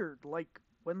 Weird, like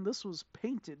when this was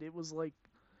painted, it was like,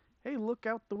 hey, look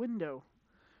out the window.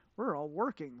 We're all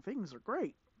working, things are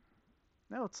great.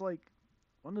 Now it's like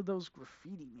one of those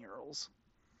graffiti murals.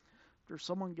 After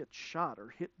someone gets shot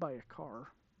or hit by a car.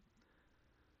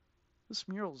 This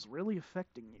mural's really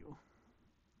affecting you.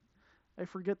 I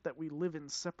forget that we live in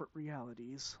separate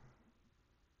realities.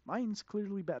 Mine's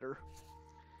clearly better.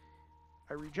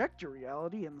 I reject your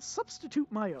reality and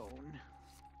substitute my own.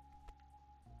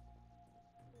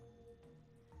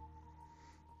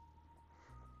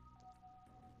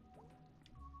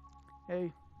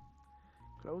 Hey,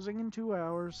 closing in 2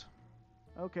 hours.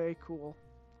 Okay, cool.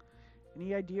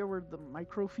 Any idea where the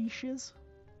microfiche is?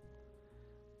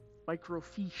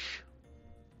 Microfiche.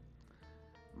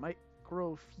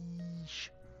 Microfiche.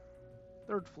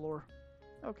 3rd floor.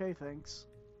 Okay, thanks.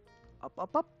 Up,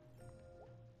 up, up.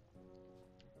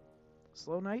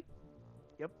 Slow night?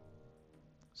 Yep.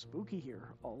 Spooky here,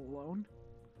 all alone.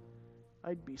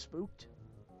 I'd be spooked.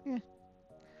 Eh.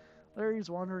 Larry's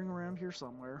wandering around here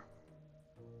somewhere.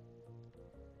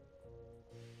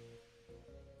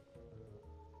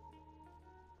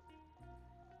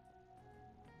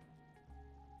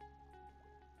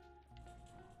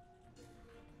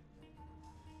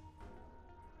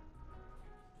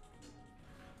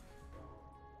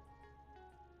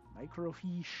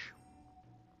 Microfiche.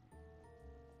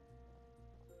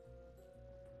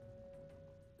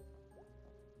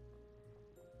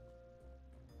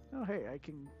 Oh hey, I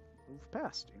can move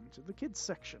past into the kids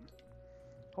section.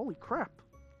 Holy crap.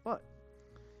 What?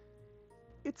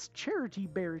 It's Charity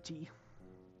Bearity.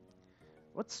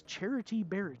 What's Charity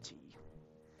Bearity?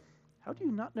 How do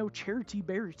you not know Charity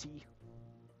Bearity?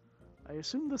 I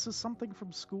assume this is something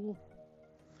from school.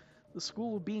 The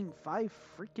school being 5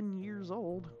 freaking years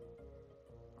old.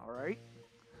 Alright.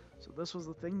 So this was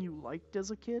the thing you liked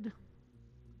as a kid?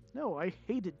 No, I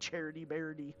hated Charity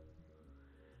Bearity.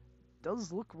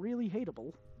 Does look really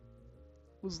hateable.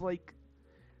 Was like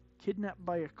kidnapped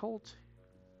by a cult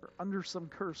or under some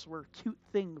curse where a cute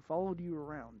thing followed you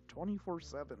around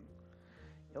 24/7,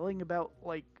 yelling about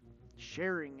like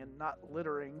sharing and not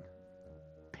littering,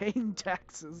 paying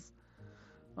taxes.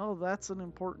 Oh, that's an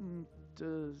important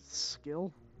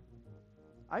skill.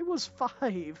 I was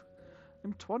 5.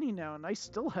 I'm 20 now and I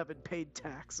still haven't paid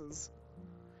taxes.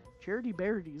 Charity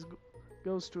Bearity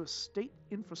goes to a state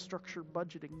infrastructure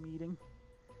budgeting meeting.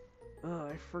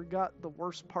 I forgot the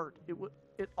worst part.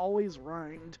 It always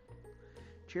rhymed.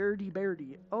 Charity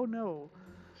Bearity. Oh no.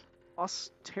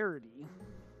 Austerity.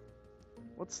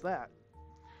 What's that?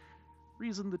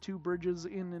 Reason the 2 bridges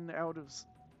in and out of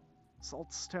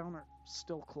Saltstown are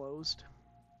still closed.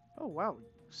 Oh wow, you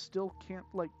still can't,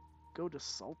 like, go to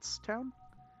Saltstown?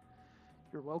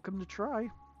 You're welcome to try.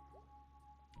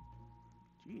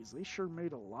 Geez, they sure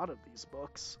made a lot of these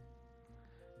books.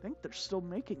 I think they're still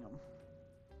making them.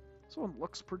 This one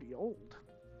looks pretty old.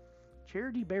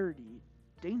 Charity Bearity,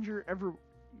 Danger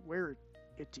Everywhere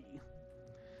Itty.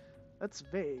 That's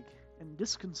vague and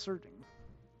disconcerting.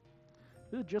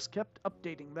 They just kept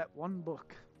updating that one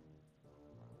book.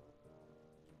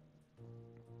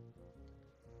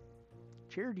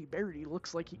 Charity Bearity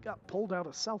looks like he got pulled out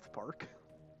of South Park.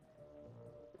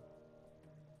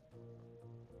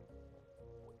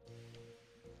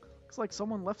 Looks like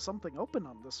someone left something open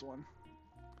on this one.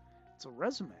 It's a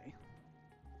resume.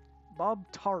 Bob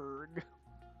Targ.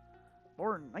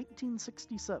 Born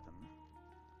 1967.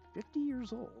 50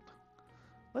 years old.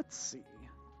 Let's see.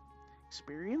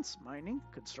 Experience, mining,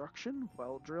 construction,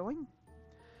 well drilling.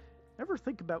 Never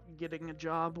think about getting a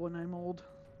job when I'm old.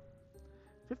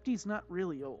 50's not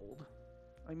really old.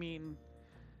 I mean,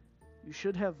 you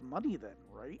should have money then,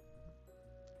 right?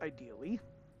 Ideally.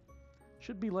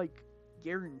 Should be like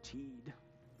guaranteed.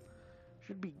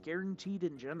 Should be guaranteed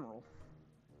in general.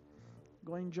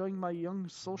 Going to join my Young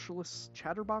Socialist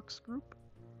Chatterbox group?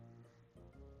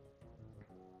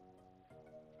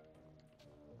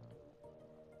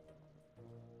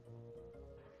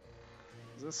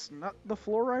 Is this not the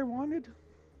floor I wanted?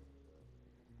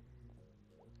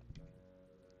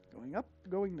 Going up,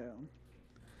 going down.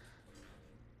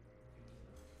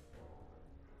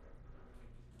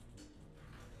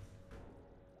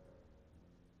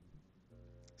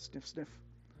 Sniff, sniff.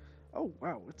 Oh,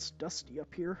 wow, it's dusty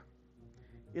up here.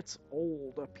 It's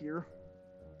old up here.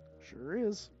 Sure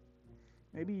is.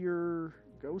 Maybe your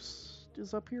ghost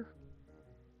is up here?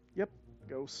 Yep,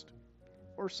 ghost.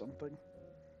 Or something.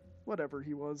 Whatever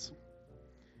he was.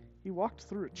 He walked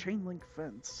through a chain link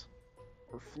fence.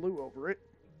 Or flew over it.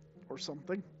 Or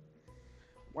something.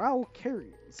 While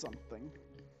carrying something.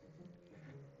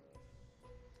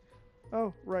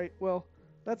 Oh, right, well,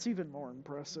 that's even more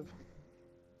impressive.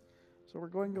 So we're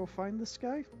going to go find this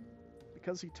guy?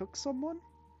 Because he took someone?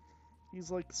 He's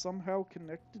like somehow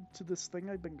connected to this thing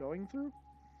I've been going through?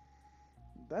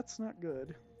 That's not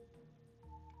good.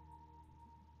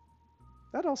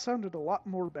 That all sounded a lot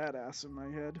more badass in my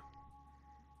head.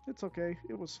 It's okay,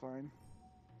 it was fine.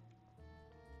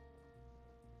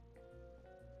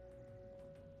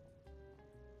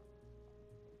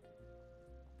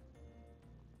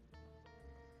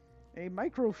 A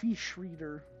microfiche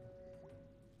reader.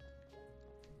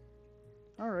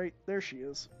 Alright, there she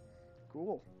is.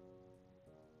 Cool.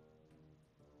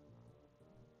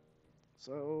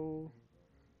 So,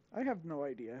 I have no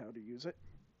idea how to use it.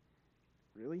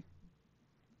 Really?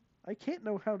 I can't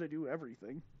know how to do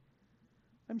everything.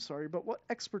 I'm sorry, but what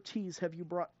expertise have you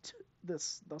brought to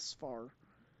this thus far?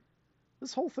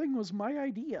 This whole thing was my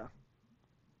idea.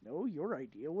 No, your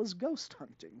idea was ghost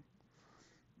hunting.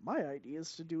 My idea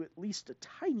is to do at least a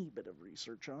tiny bit of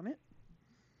research on it.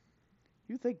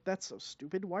 You think that's so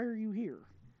stupid? Why are you here?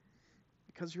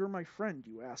 Because you're my friend,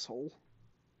 you asshole.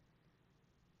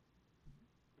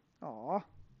 Aw.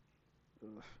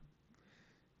 Ugh.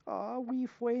 Aw, we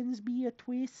friends be a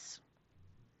twist.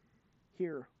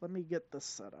 Here, let me get this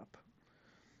set up.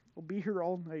 We'll be here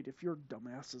all night if your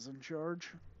dumbass is in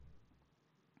charge.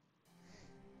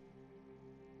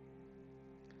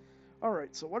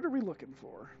 Alright, so what are we looking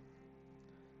for?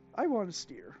 I want to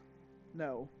steer.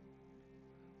 No.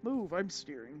 Move, I'm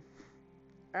steering.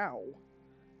 Ow.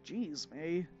 Jeez,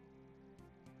 May.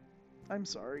 I'm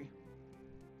sorry.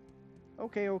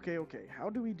 Okay.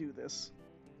 How do we do this?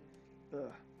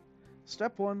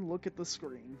 Step 1, look at the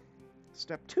screen.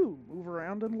 Step 2, move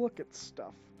around and look at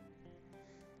stuff.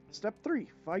 Step 3,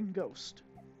 find ghost.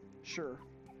 Sure.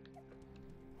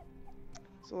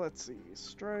 So let's see.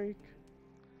 Strike.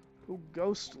 Oh,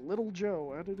 ghost Little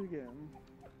Joe at it again.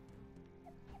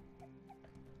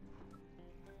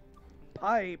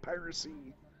 Pie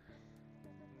piracy.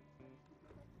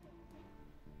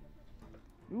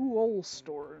 New old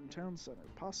store in town center.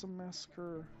 Possum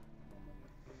massacre.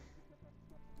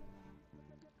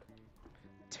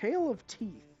 Tale of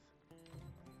Teeth.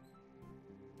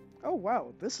 Oh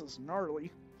wow, this is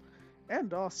gnarly.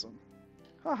 And awesome.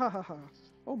 Ha ha ha ha.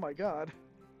 Oh my god.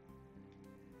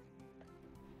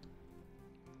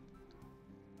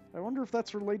 I wonder if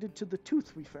that's related to the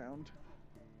tooth we found.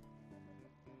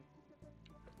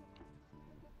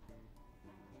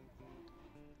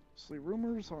 Mostly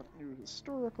rumors haunt New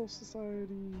Historical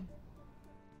Society.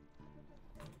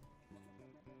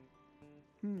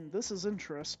 This is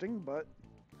interesting, but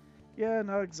yeah,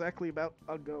 not exactly about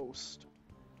a ghost.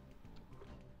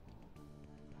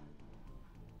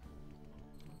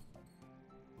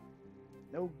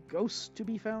 No ghosts to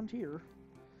be found here.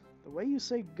 The way you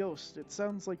say ghost, it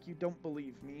sounds like you don't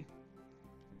believe me.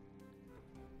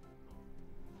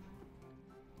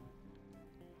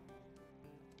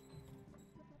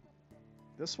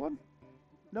 This one?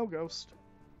 No ghost.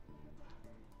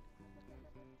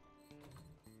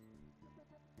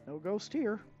 No ghost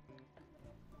here.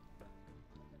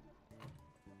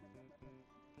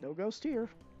 No ghost here.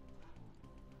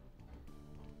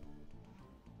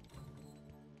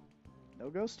 No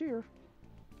ghost here.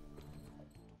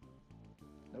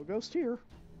 No ghost here.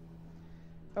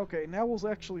 Okay, now we'll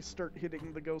actually start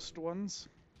hitting the ghost ones.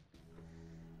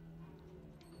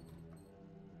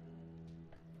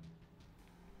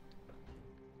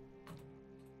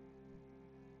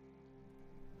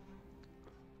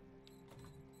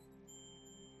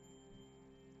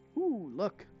 Ooh,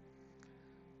 look.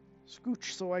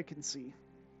 Scooch so I can see.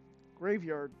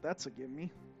 Graveyard, that's a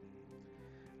gimme.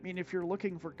 I mean, if you're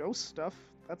looking for ghost stuff,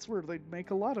 that's where they'd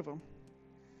make a lot of them.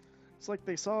 It's like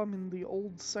they saw him in the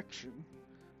old section.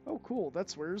 Oh, cool,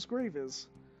 that's where his grave is.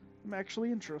 I'm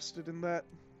actually interested in that.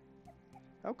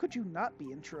 How could you not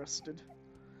be interested?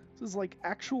 This is like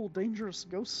actual dangerous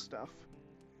ghost stuff.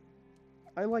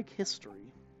 I like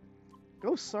history.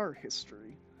 Ghosts are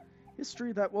history.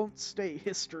 History that won't stay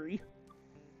history.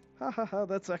 Ha ha ha,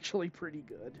 that's actually pretty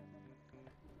good.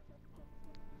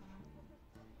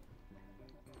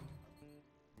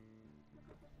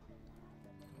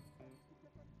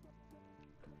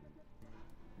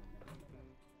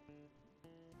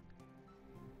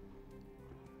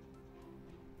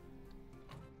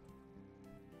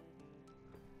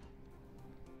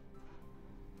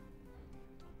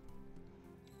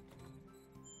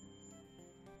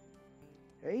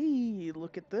 Hey,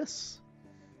 look at this.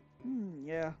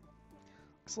 Yeah.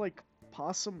 Looks like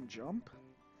Possum Jump.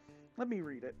 Let me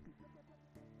read it.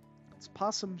 It's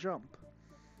Possum Jump.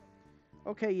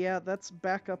 Okay, yeah, that's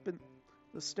back up in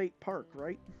the state park,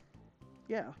 right?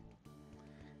 Yeah.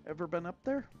 Ever been up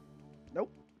there?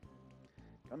 Nope.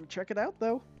 Gonna check it out,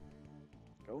 though.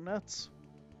 Go nuts.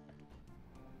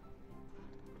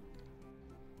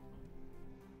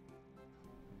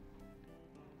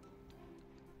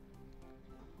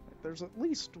 There's at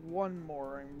least one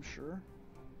more, I'm sure.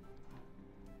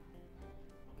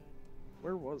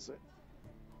 Where was it?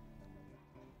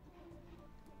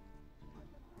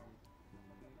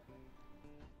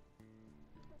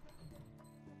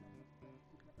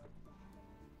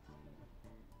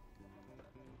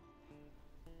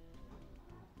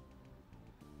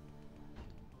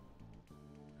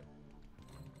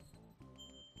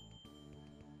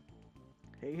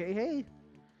 Hey, hey, hey!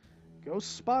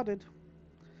 Ghost spotted.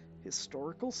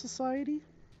 Historical Society?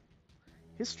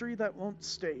 History that won't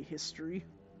stay history.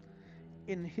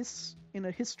 In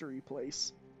a history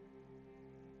place.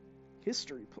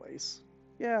 History place?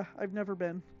 Yeah, I've never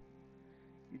been.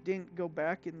 You didn't go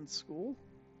back in school?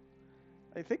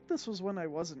 I think this was when I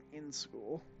wasn't in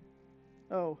school.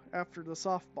 Oh, after the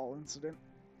softball incident.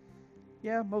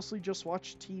 Yeah, mostly just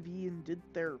watched TV and did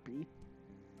therapy.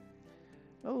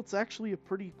 Well, it's actually a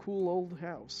pretty cool old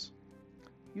house.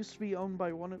 Used to be owned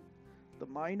by one of the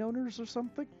mine owners or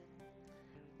something?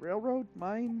 Railroad,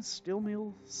 mine, steel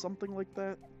mill, something like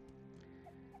that.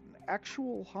 An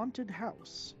actual haunted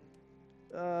house.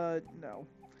 No.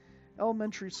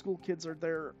 Elementary school kids are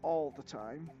there all the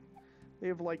time. They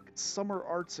have like summer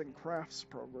arts and crafts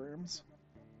programs.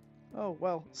 Oh,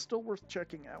 well, still worth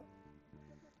checking out.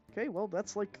 Okay, well,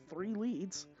 that's like 3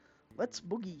 leads. Let's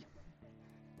boogie.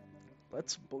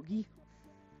 Let's boogie?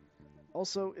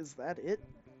 Also, is that it?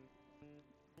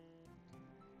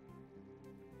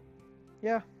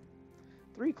 Yeah.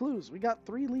 3 clues. We got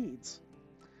 3 leads.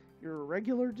 You're a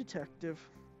regular detective.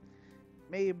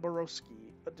 May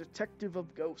Borowski, a detective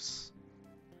of ghosts.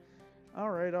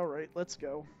 Alright, let's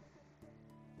go.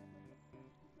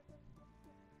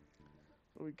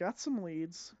 So we got some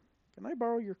leads. Can I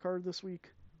borrow your car this week?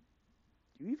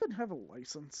 Do you even have a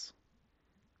license?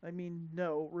 I mean,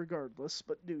 no, regardless,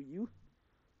 but do you?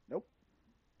 Nope.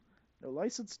 No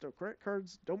license, no credit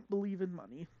cards, don't believe in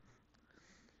money.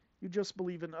 You just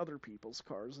believe in other people's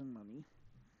cars and money.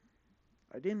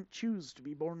 I didn't choose to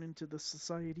be born into this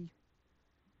society.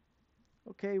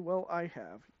 Okay, well, I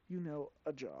have,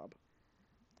 a job.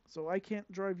 So I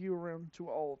can't drive you around to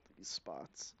all of these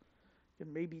spots.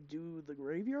 Can maybe do the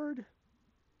graveyard?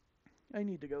 I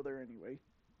need to go there anyway.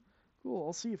 Cool,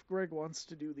 I'll see if Greg wants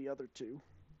to do the other 2.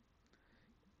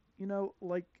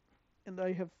 And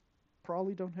I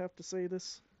probably don't have to say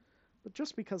this, but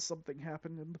just because something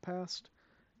happened in the past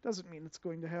doesn't mean it's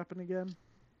going to happen again.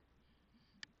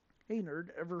 Hey nerd,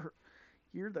 ever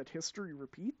hear that history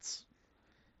repeats?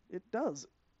 It does.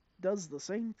 does the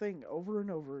same thing over and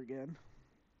over again.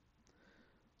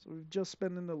 So we've just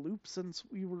been in a loop since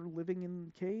we were living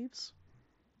in caves?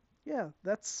 Yeah,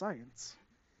 that's science.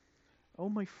 Oh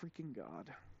my freaking god.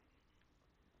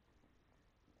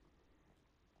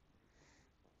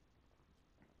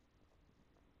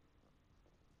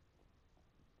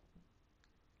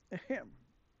 Ahem.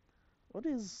 What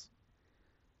is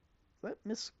that,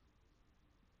 Miss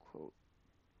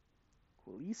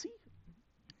Quilisi?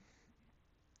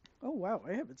 Oh wow,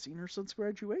 I haven't seen her since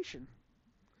graduation.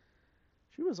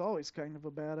 She was always kind of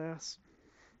a badass.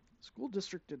 School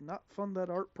district did not fund that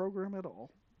art program at all.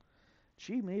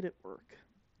 She made it work.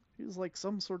 She was like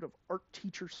some sort of art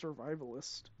teacher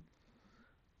survivalist.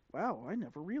 Wow, I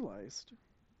never realized.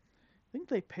 I think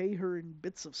they pay her in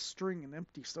bits of string and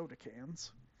empty soda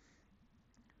cans.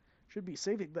 Should be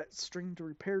saving that string to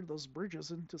repair those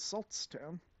bridges into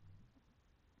Saltstown.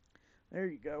 There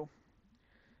you go.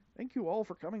 Thank you all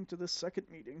for coming to this second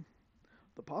meeting.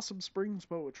 The Possum Springs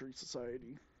Poetry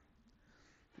Society.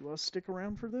 You want to stick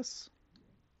around for this?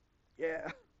 Yeah.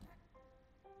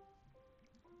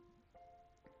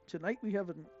 Tonight we have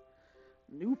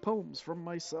new poems from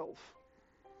myself.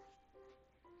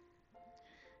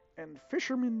 And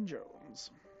Fisherman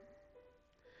Jones.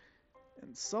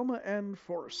 And Selma Ann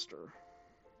Forrester.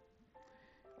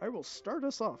 I will start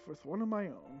us off with one of my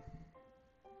own.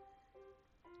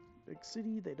 Big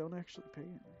city, they don't actually pay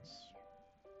us.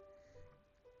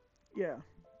 Yeah.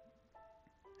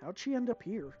 How'd she end up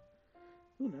here?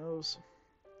 Who knows?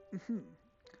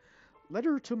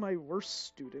 Letter to my worst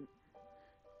student.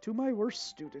 To my worst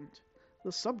student,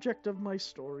 the subject of my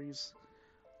stories.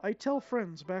 I tell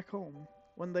friends back home,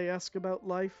 when they ask about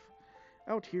life,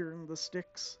 out here in the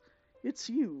sticks, it's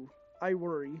you, I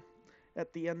worry,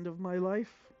 at the end of my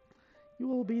life. You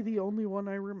will be the only one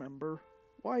I remember.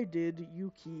 Why did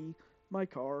you key my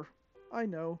car? I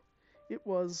know, it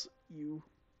was you,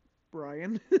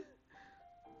 Brian.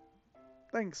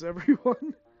 Thanks,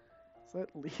 everyone. Is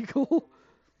that legal?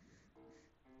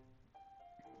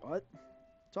 What?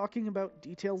 Talking about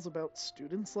details about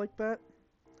students like that?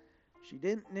 She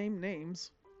didn't name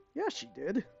names. Yeah, she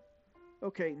did.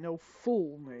 Okay, no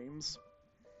full names.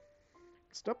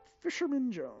 Next up,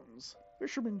 Fisherman Jones.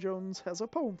 Fisherman Jones has a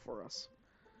poem for us.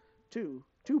 Two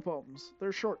poems.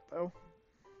 They're short, though.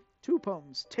 2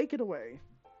 poems. Take it away.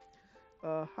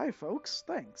 Hi, folks.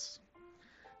 Thanks.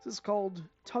 This is called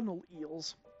Tunnel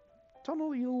Eels.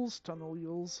 Tunnel eels, tunnel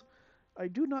eels. I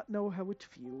do not know how it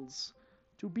feels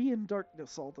to be in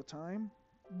darkness all the time,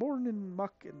 born in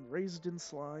muck and raised in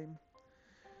slime.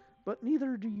 But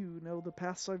neither do you know the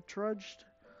paths I've trudged,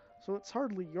 so it's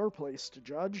hardly your place to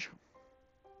judge.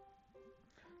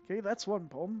 Okay, that's one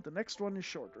poem. The next one is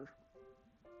shorter.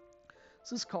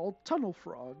 This is called Tunnel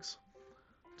Frogs.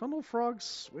 Tunnel frogs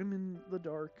swim in the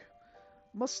dark.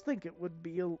 Must think it would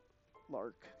be a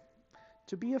lark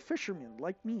to be a fisherman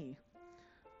like me.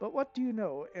 But what do you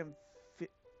know,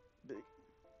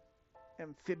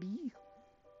 Amphibie?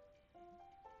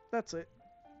 That's it.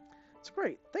 It's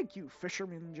great. Thank you,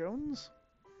 Fisherman Jones.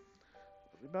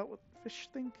 About what fish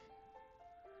think?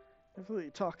 Definitely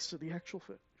talks to the actual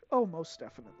fish. Oh, most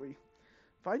definitely.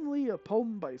 Finally, a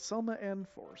poem by Selma Ann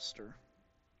Forrester.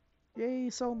 Yay,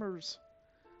 Selmers.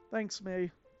 Thanks,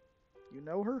 May. You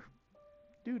know her?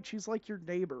 Dude, she's like your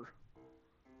neighbor.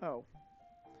 Oh.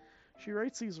 She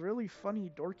writes these really funny,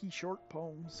 dorky short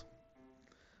poems.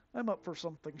 I'm up for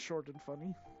something short and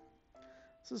funny.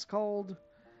 This is called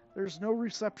There's No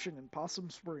Reception in Possum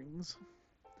Springs.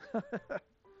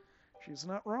 She's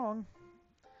not wrong.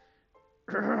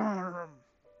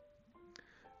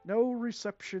 No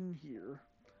reception here.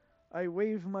 I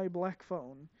wave my black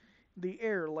phone, the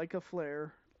air like a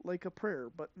flare, like a prayer,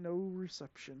 but no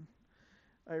reception.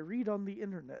 I read on the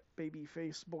internet,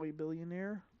 baby-face boy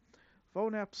billionaire.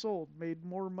 Phone app sold made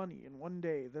more money in one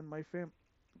day than my family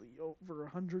over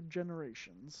 100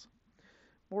 generations.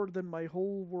 More than my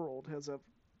whole world has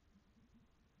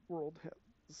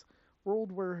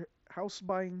world where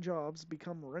house-buying jobs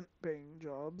become rent-paying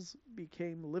jobs,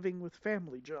 became living with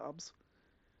family jobs.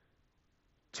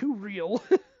 Too real.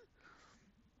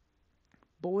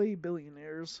 Boy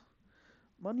billionaires.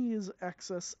 Money is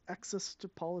access to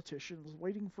politicians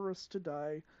waiting for us to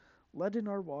die, lead in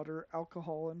our water,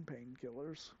 alcohol, and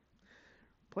painkillers.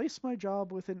 Place my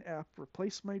job with an app,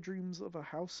 replace my dreams of a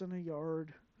house and a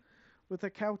yard, with a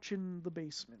couch in the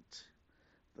basement.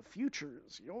 The future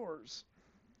is yours.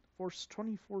 Force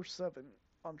 24/7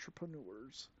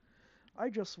 entrepreneurs. I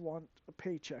just want a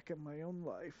paycheck in my own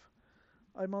life.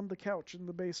 I'm on the couch in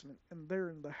the basement, and they're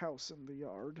in the house in the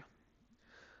yard.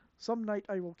 Some night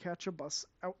I will catch a bus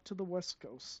out to the West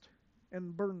Coast.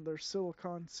 and burn their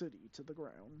Silicon City to the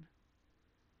ground.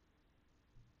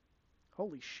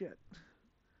 Holy shit.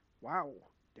 Wow.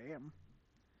 Damn.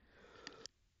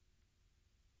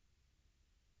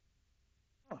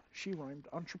 Huh, she rhymed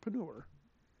entrepreneur.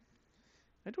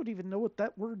 I don't even know what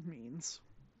that word means.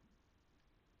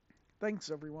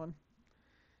 Thanks, everyone.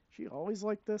 She always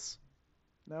like this?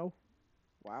 No?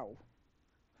 Wow.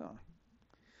 Huh.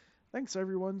 Thanks,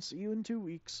 everyone. See you in 2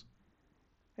 weeks.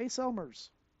 Hey, Selmers.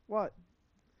 What?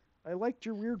 I liked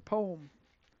your weird poem.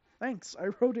 Thanks, I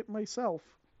wrote it myself.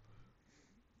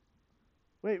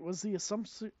 Wait, was the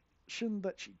assumption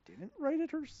that she didn't write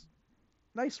it herself?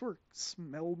 Nice work,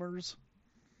 Smelmers.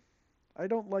 I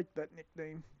don't like that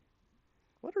nickname.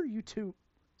 What are you two?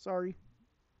 Sorry.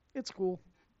 It's cool.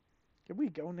 Can we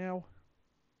go now?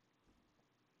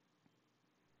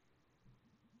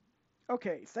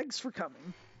 Okay, thanks for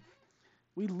coming.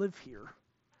 We live here.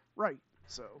 Right,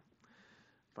 so.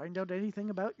 Find out anything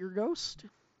about your ghost?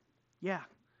 Yeah.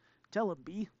 Tell him,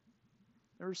 B.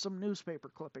 There were some newspaper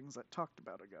clippings that talked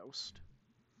about a ghost.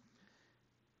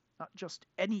 Not just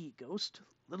any ghost,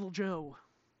 Little Joe.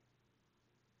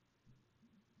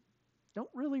 Don't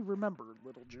really remember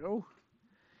Little Joe.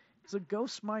 He's a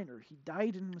ghost miner. He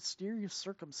died in mysterious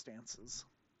circumstances.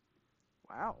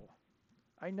 Wow.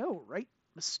 I know, right?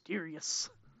 Mysterious.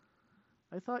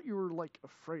 I thought you were, like,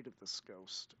 afraid of this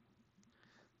ghost.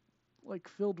 Like,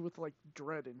 filled with, like,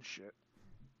 dread and shit.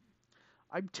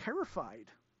 I'm terrified.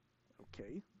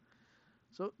 Okay.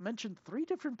 So it mentioned 3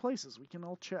 different places we can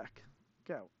all check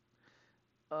out.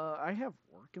 I have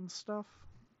work and stuff.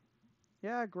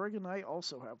 Yeah, Greg and I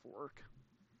also have work.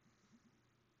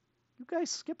 You guys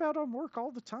skip out on work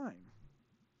all the time.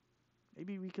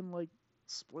 Maybe we can, like,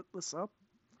 split this up?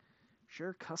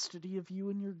 Share custody of you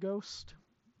and your ghost?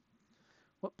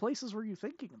 What places were you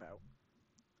thinking about?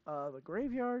 The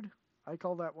graveyard? I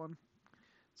call that one.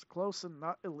 It's close and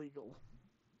not illegal.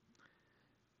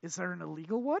 Is there an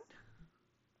illegal one?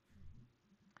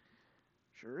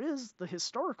 Sure is. The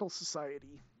Historical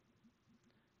Society.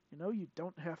 You know, you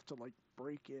don't have to, like,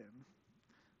 break in.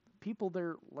 The people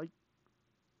there like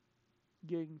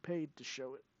getting paid to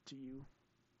show it to you.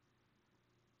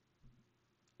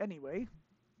 Anyway,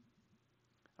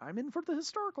 I'm in for the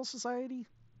Historical Society.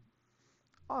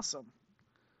 Awesome.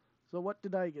 So what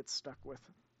did I get stuck with?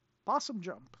 Possum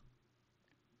Jump.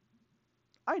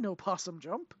 I know Possum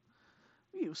Jump.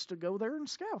 We used to go there in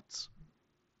Scouts.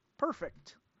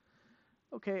 Perfect.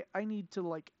 Okay, I need to,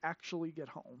 like, actually get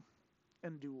home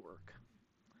and do work.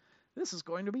 This is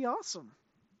going to be awesome.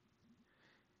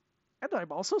 And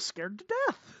I'm also scared to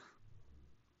death.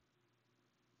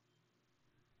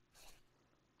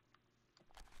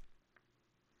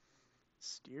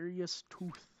 Mysterious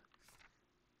tooth.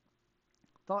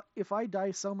 Thought if I die,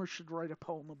 Selmer should write a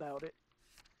poem about it.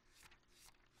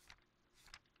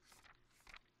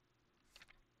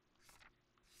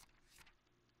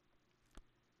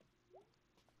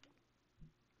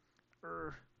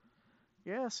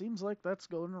 Yeah, seems like that's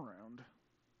going around.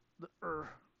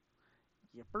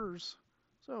 Yippers.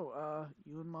 So,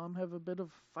 you and Mom have a bit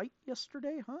of fight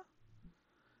yesterday, huh?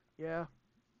 Yeah,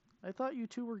 I thought you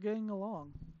two were getting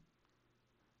along.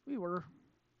 We were.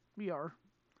 We are.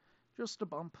 Just a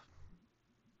bump.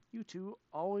 You two,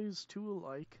 always too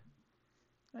alike.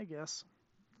 I guess.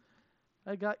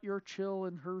 I got your chill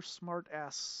and her smart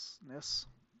assness.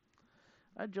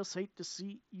 I'd just hate to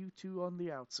see you two on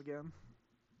the outs again.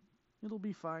 It'll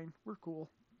be fine. We're cool.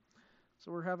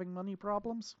 So we're having money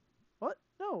problems? What?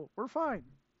 No, we're fine.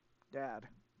 Dad.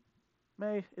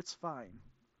 May, it's fine.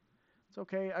 It's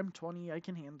okay, I'm 20, I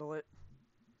can handle it.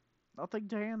 Nothing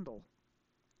to handle.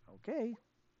 Okay.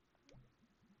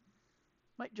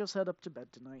 Might just head up to bed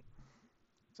tonight.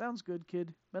 Sounds good,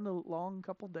 kid. Been a long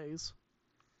couple days.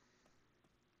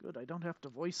 Good, I don't have to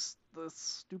voice the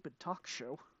stupid talk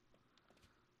show.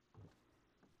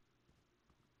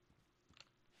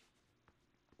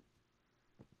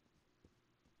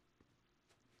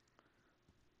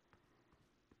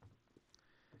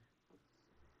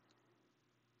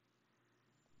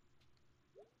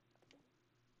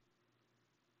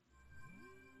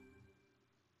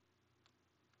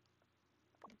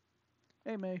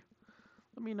 Hey, May.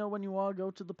 Let me know when you want to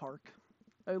go to the park.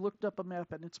 I looked up a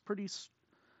map and it's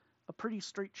a pretty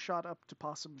straight shot up to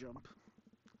Possum Jump.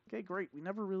 Okay, great. We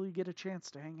never really get a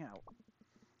chance to hang out.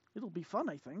 It'll be fun,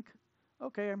 I think.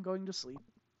 Okay, I'm going to sleep.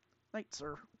 Night,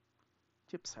 sir.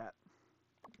 Tip's hat.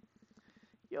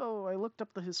 Yo, I looked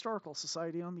up the Historical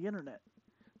Society on the internet.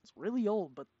 It's really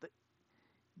old, but they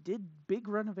did big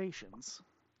renovations.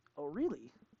 Oh,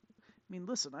 really? I mean,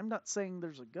 listen, I'm not saying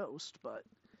there's a ghost, but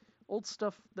Old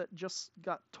stuff that just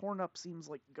got torn up seems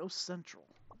like Ghost Central.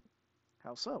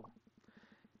 How so?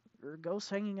 You're a ghost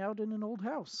hanging out in an old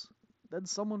house. Then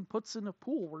someone puts in a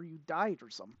pool where you died or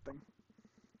something.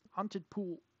 Haunted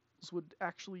pools would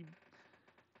actually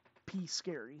be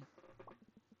scary.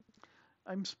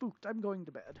 I'm spooked. I'm going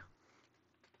to bed.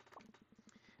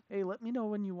 Hey, let me know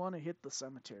when you want to hit the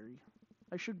cemetery.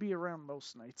 I should be around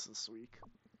most nights this week.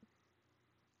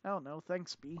 Oh no,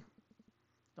 thanks, B.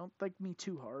 Don't thank me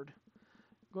too hard.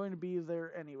 I'm going to be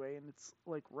there anyway, and it's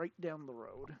like right down the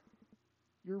road.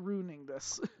 You're ruining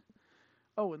this.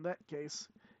 Oh, in that case,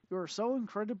 you are so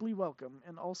incredibly welcome,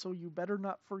 and also you better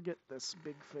not forget this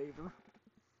big favor.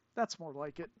 That's more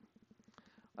like it.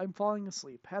 I'm falling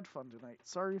asleep. Had fun tonight.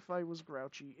 Sorry if I was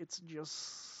grouchy. It's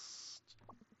just...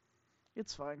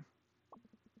 It's fine.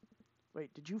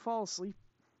 Wait, did you fall asleep?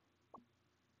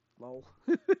 Lol.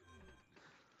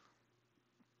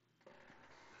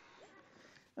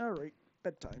 Alright,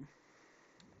 bedtime.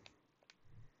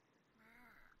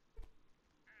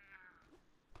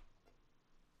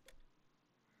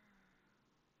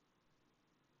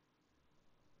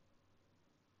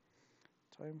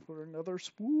 Time for another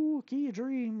spooky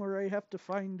dream where I have to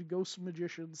find ghost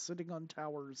magicians sitting on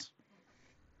towers.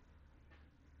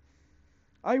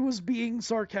 I was being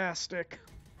sarcastic.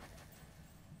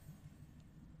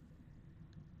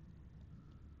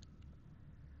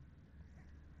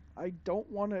 I don't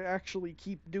want to actually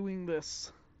keep doing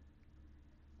this.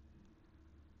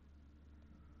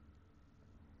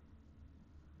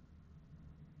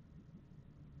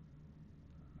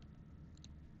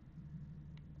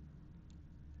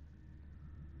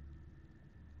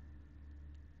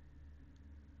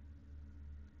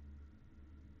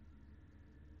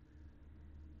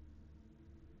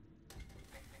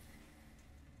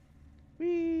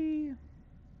 Whee!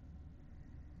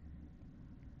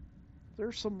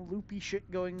 There's some loopy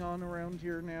shit going on around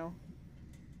here now.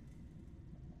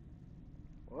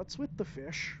 What's with the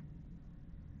fish?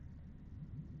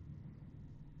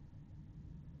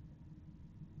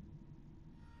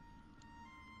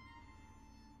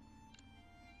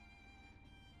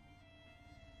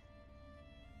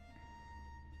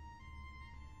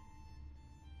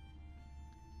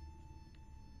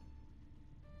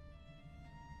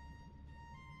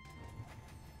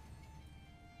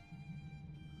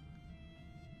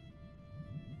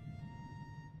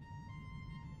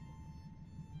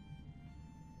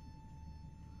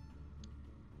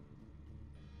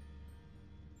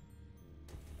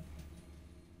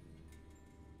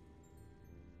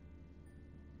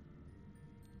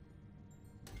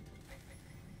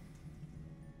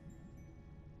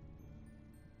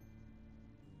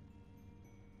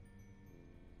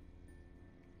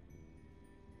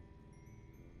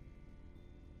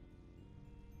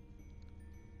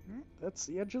 That's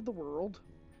the edge of the world.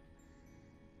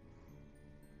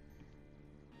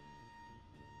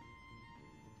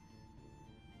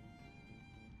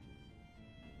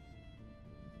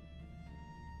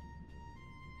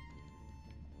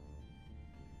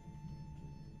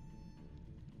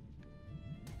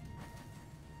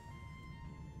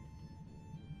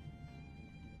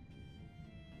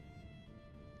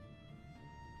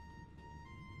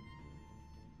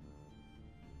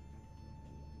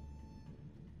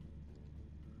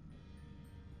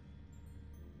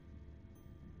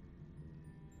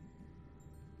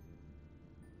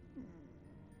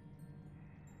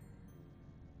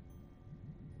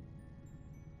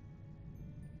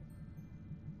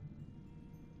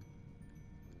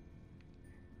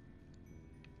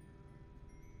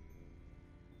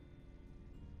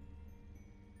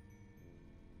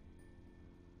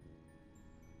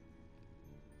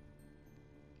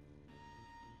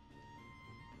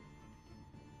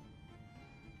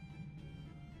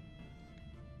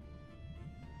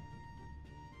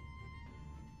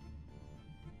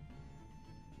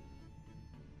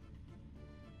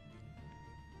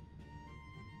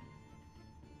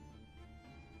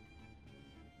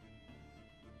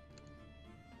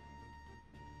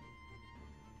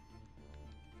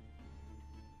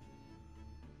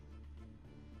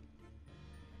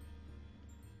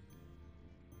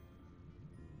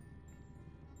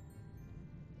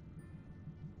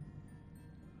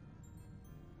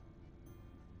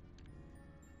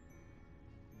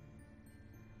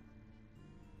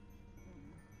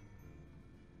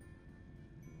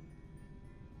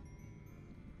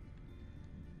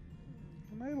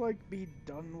 Can I, like, be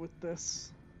done with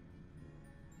this?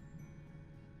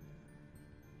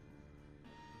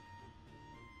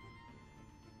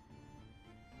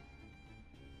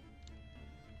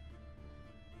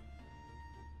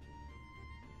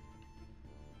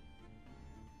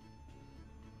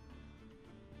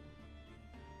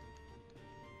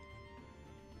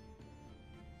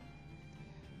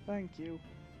 Thank you.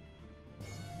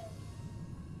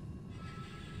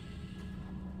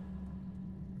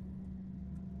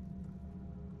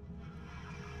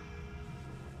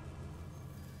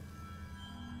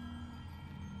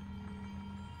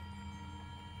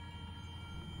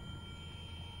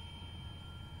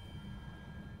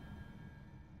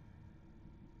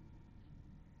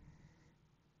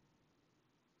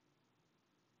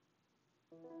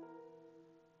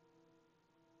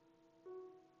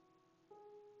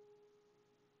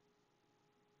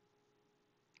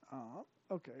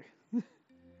 Okay.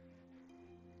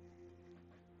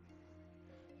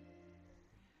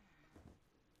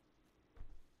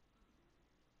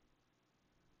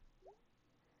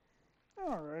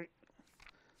 Alright.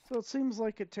 So it seems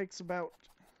like it takes about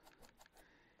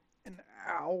an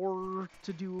hour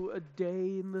to do a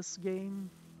day in this game.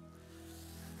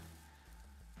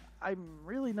 I'm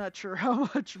really not sure how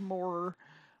much more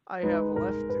I have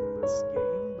left in this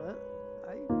game, but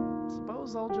I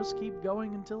suppose I'll just keep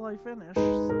going until I finish. So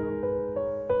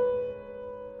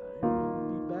I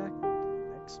will be back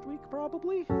next week,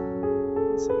 probably.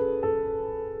 Let's see.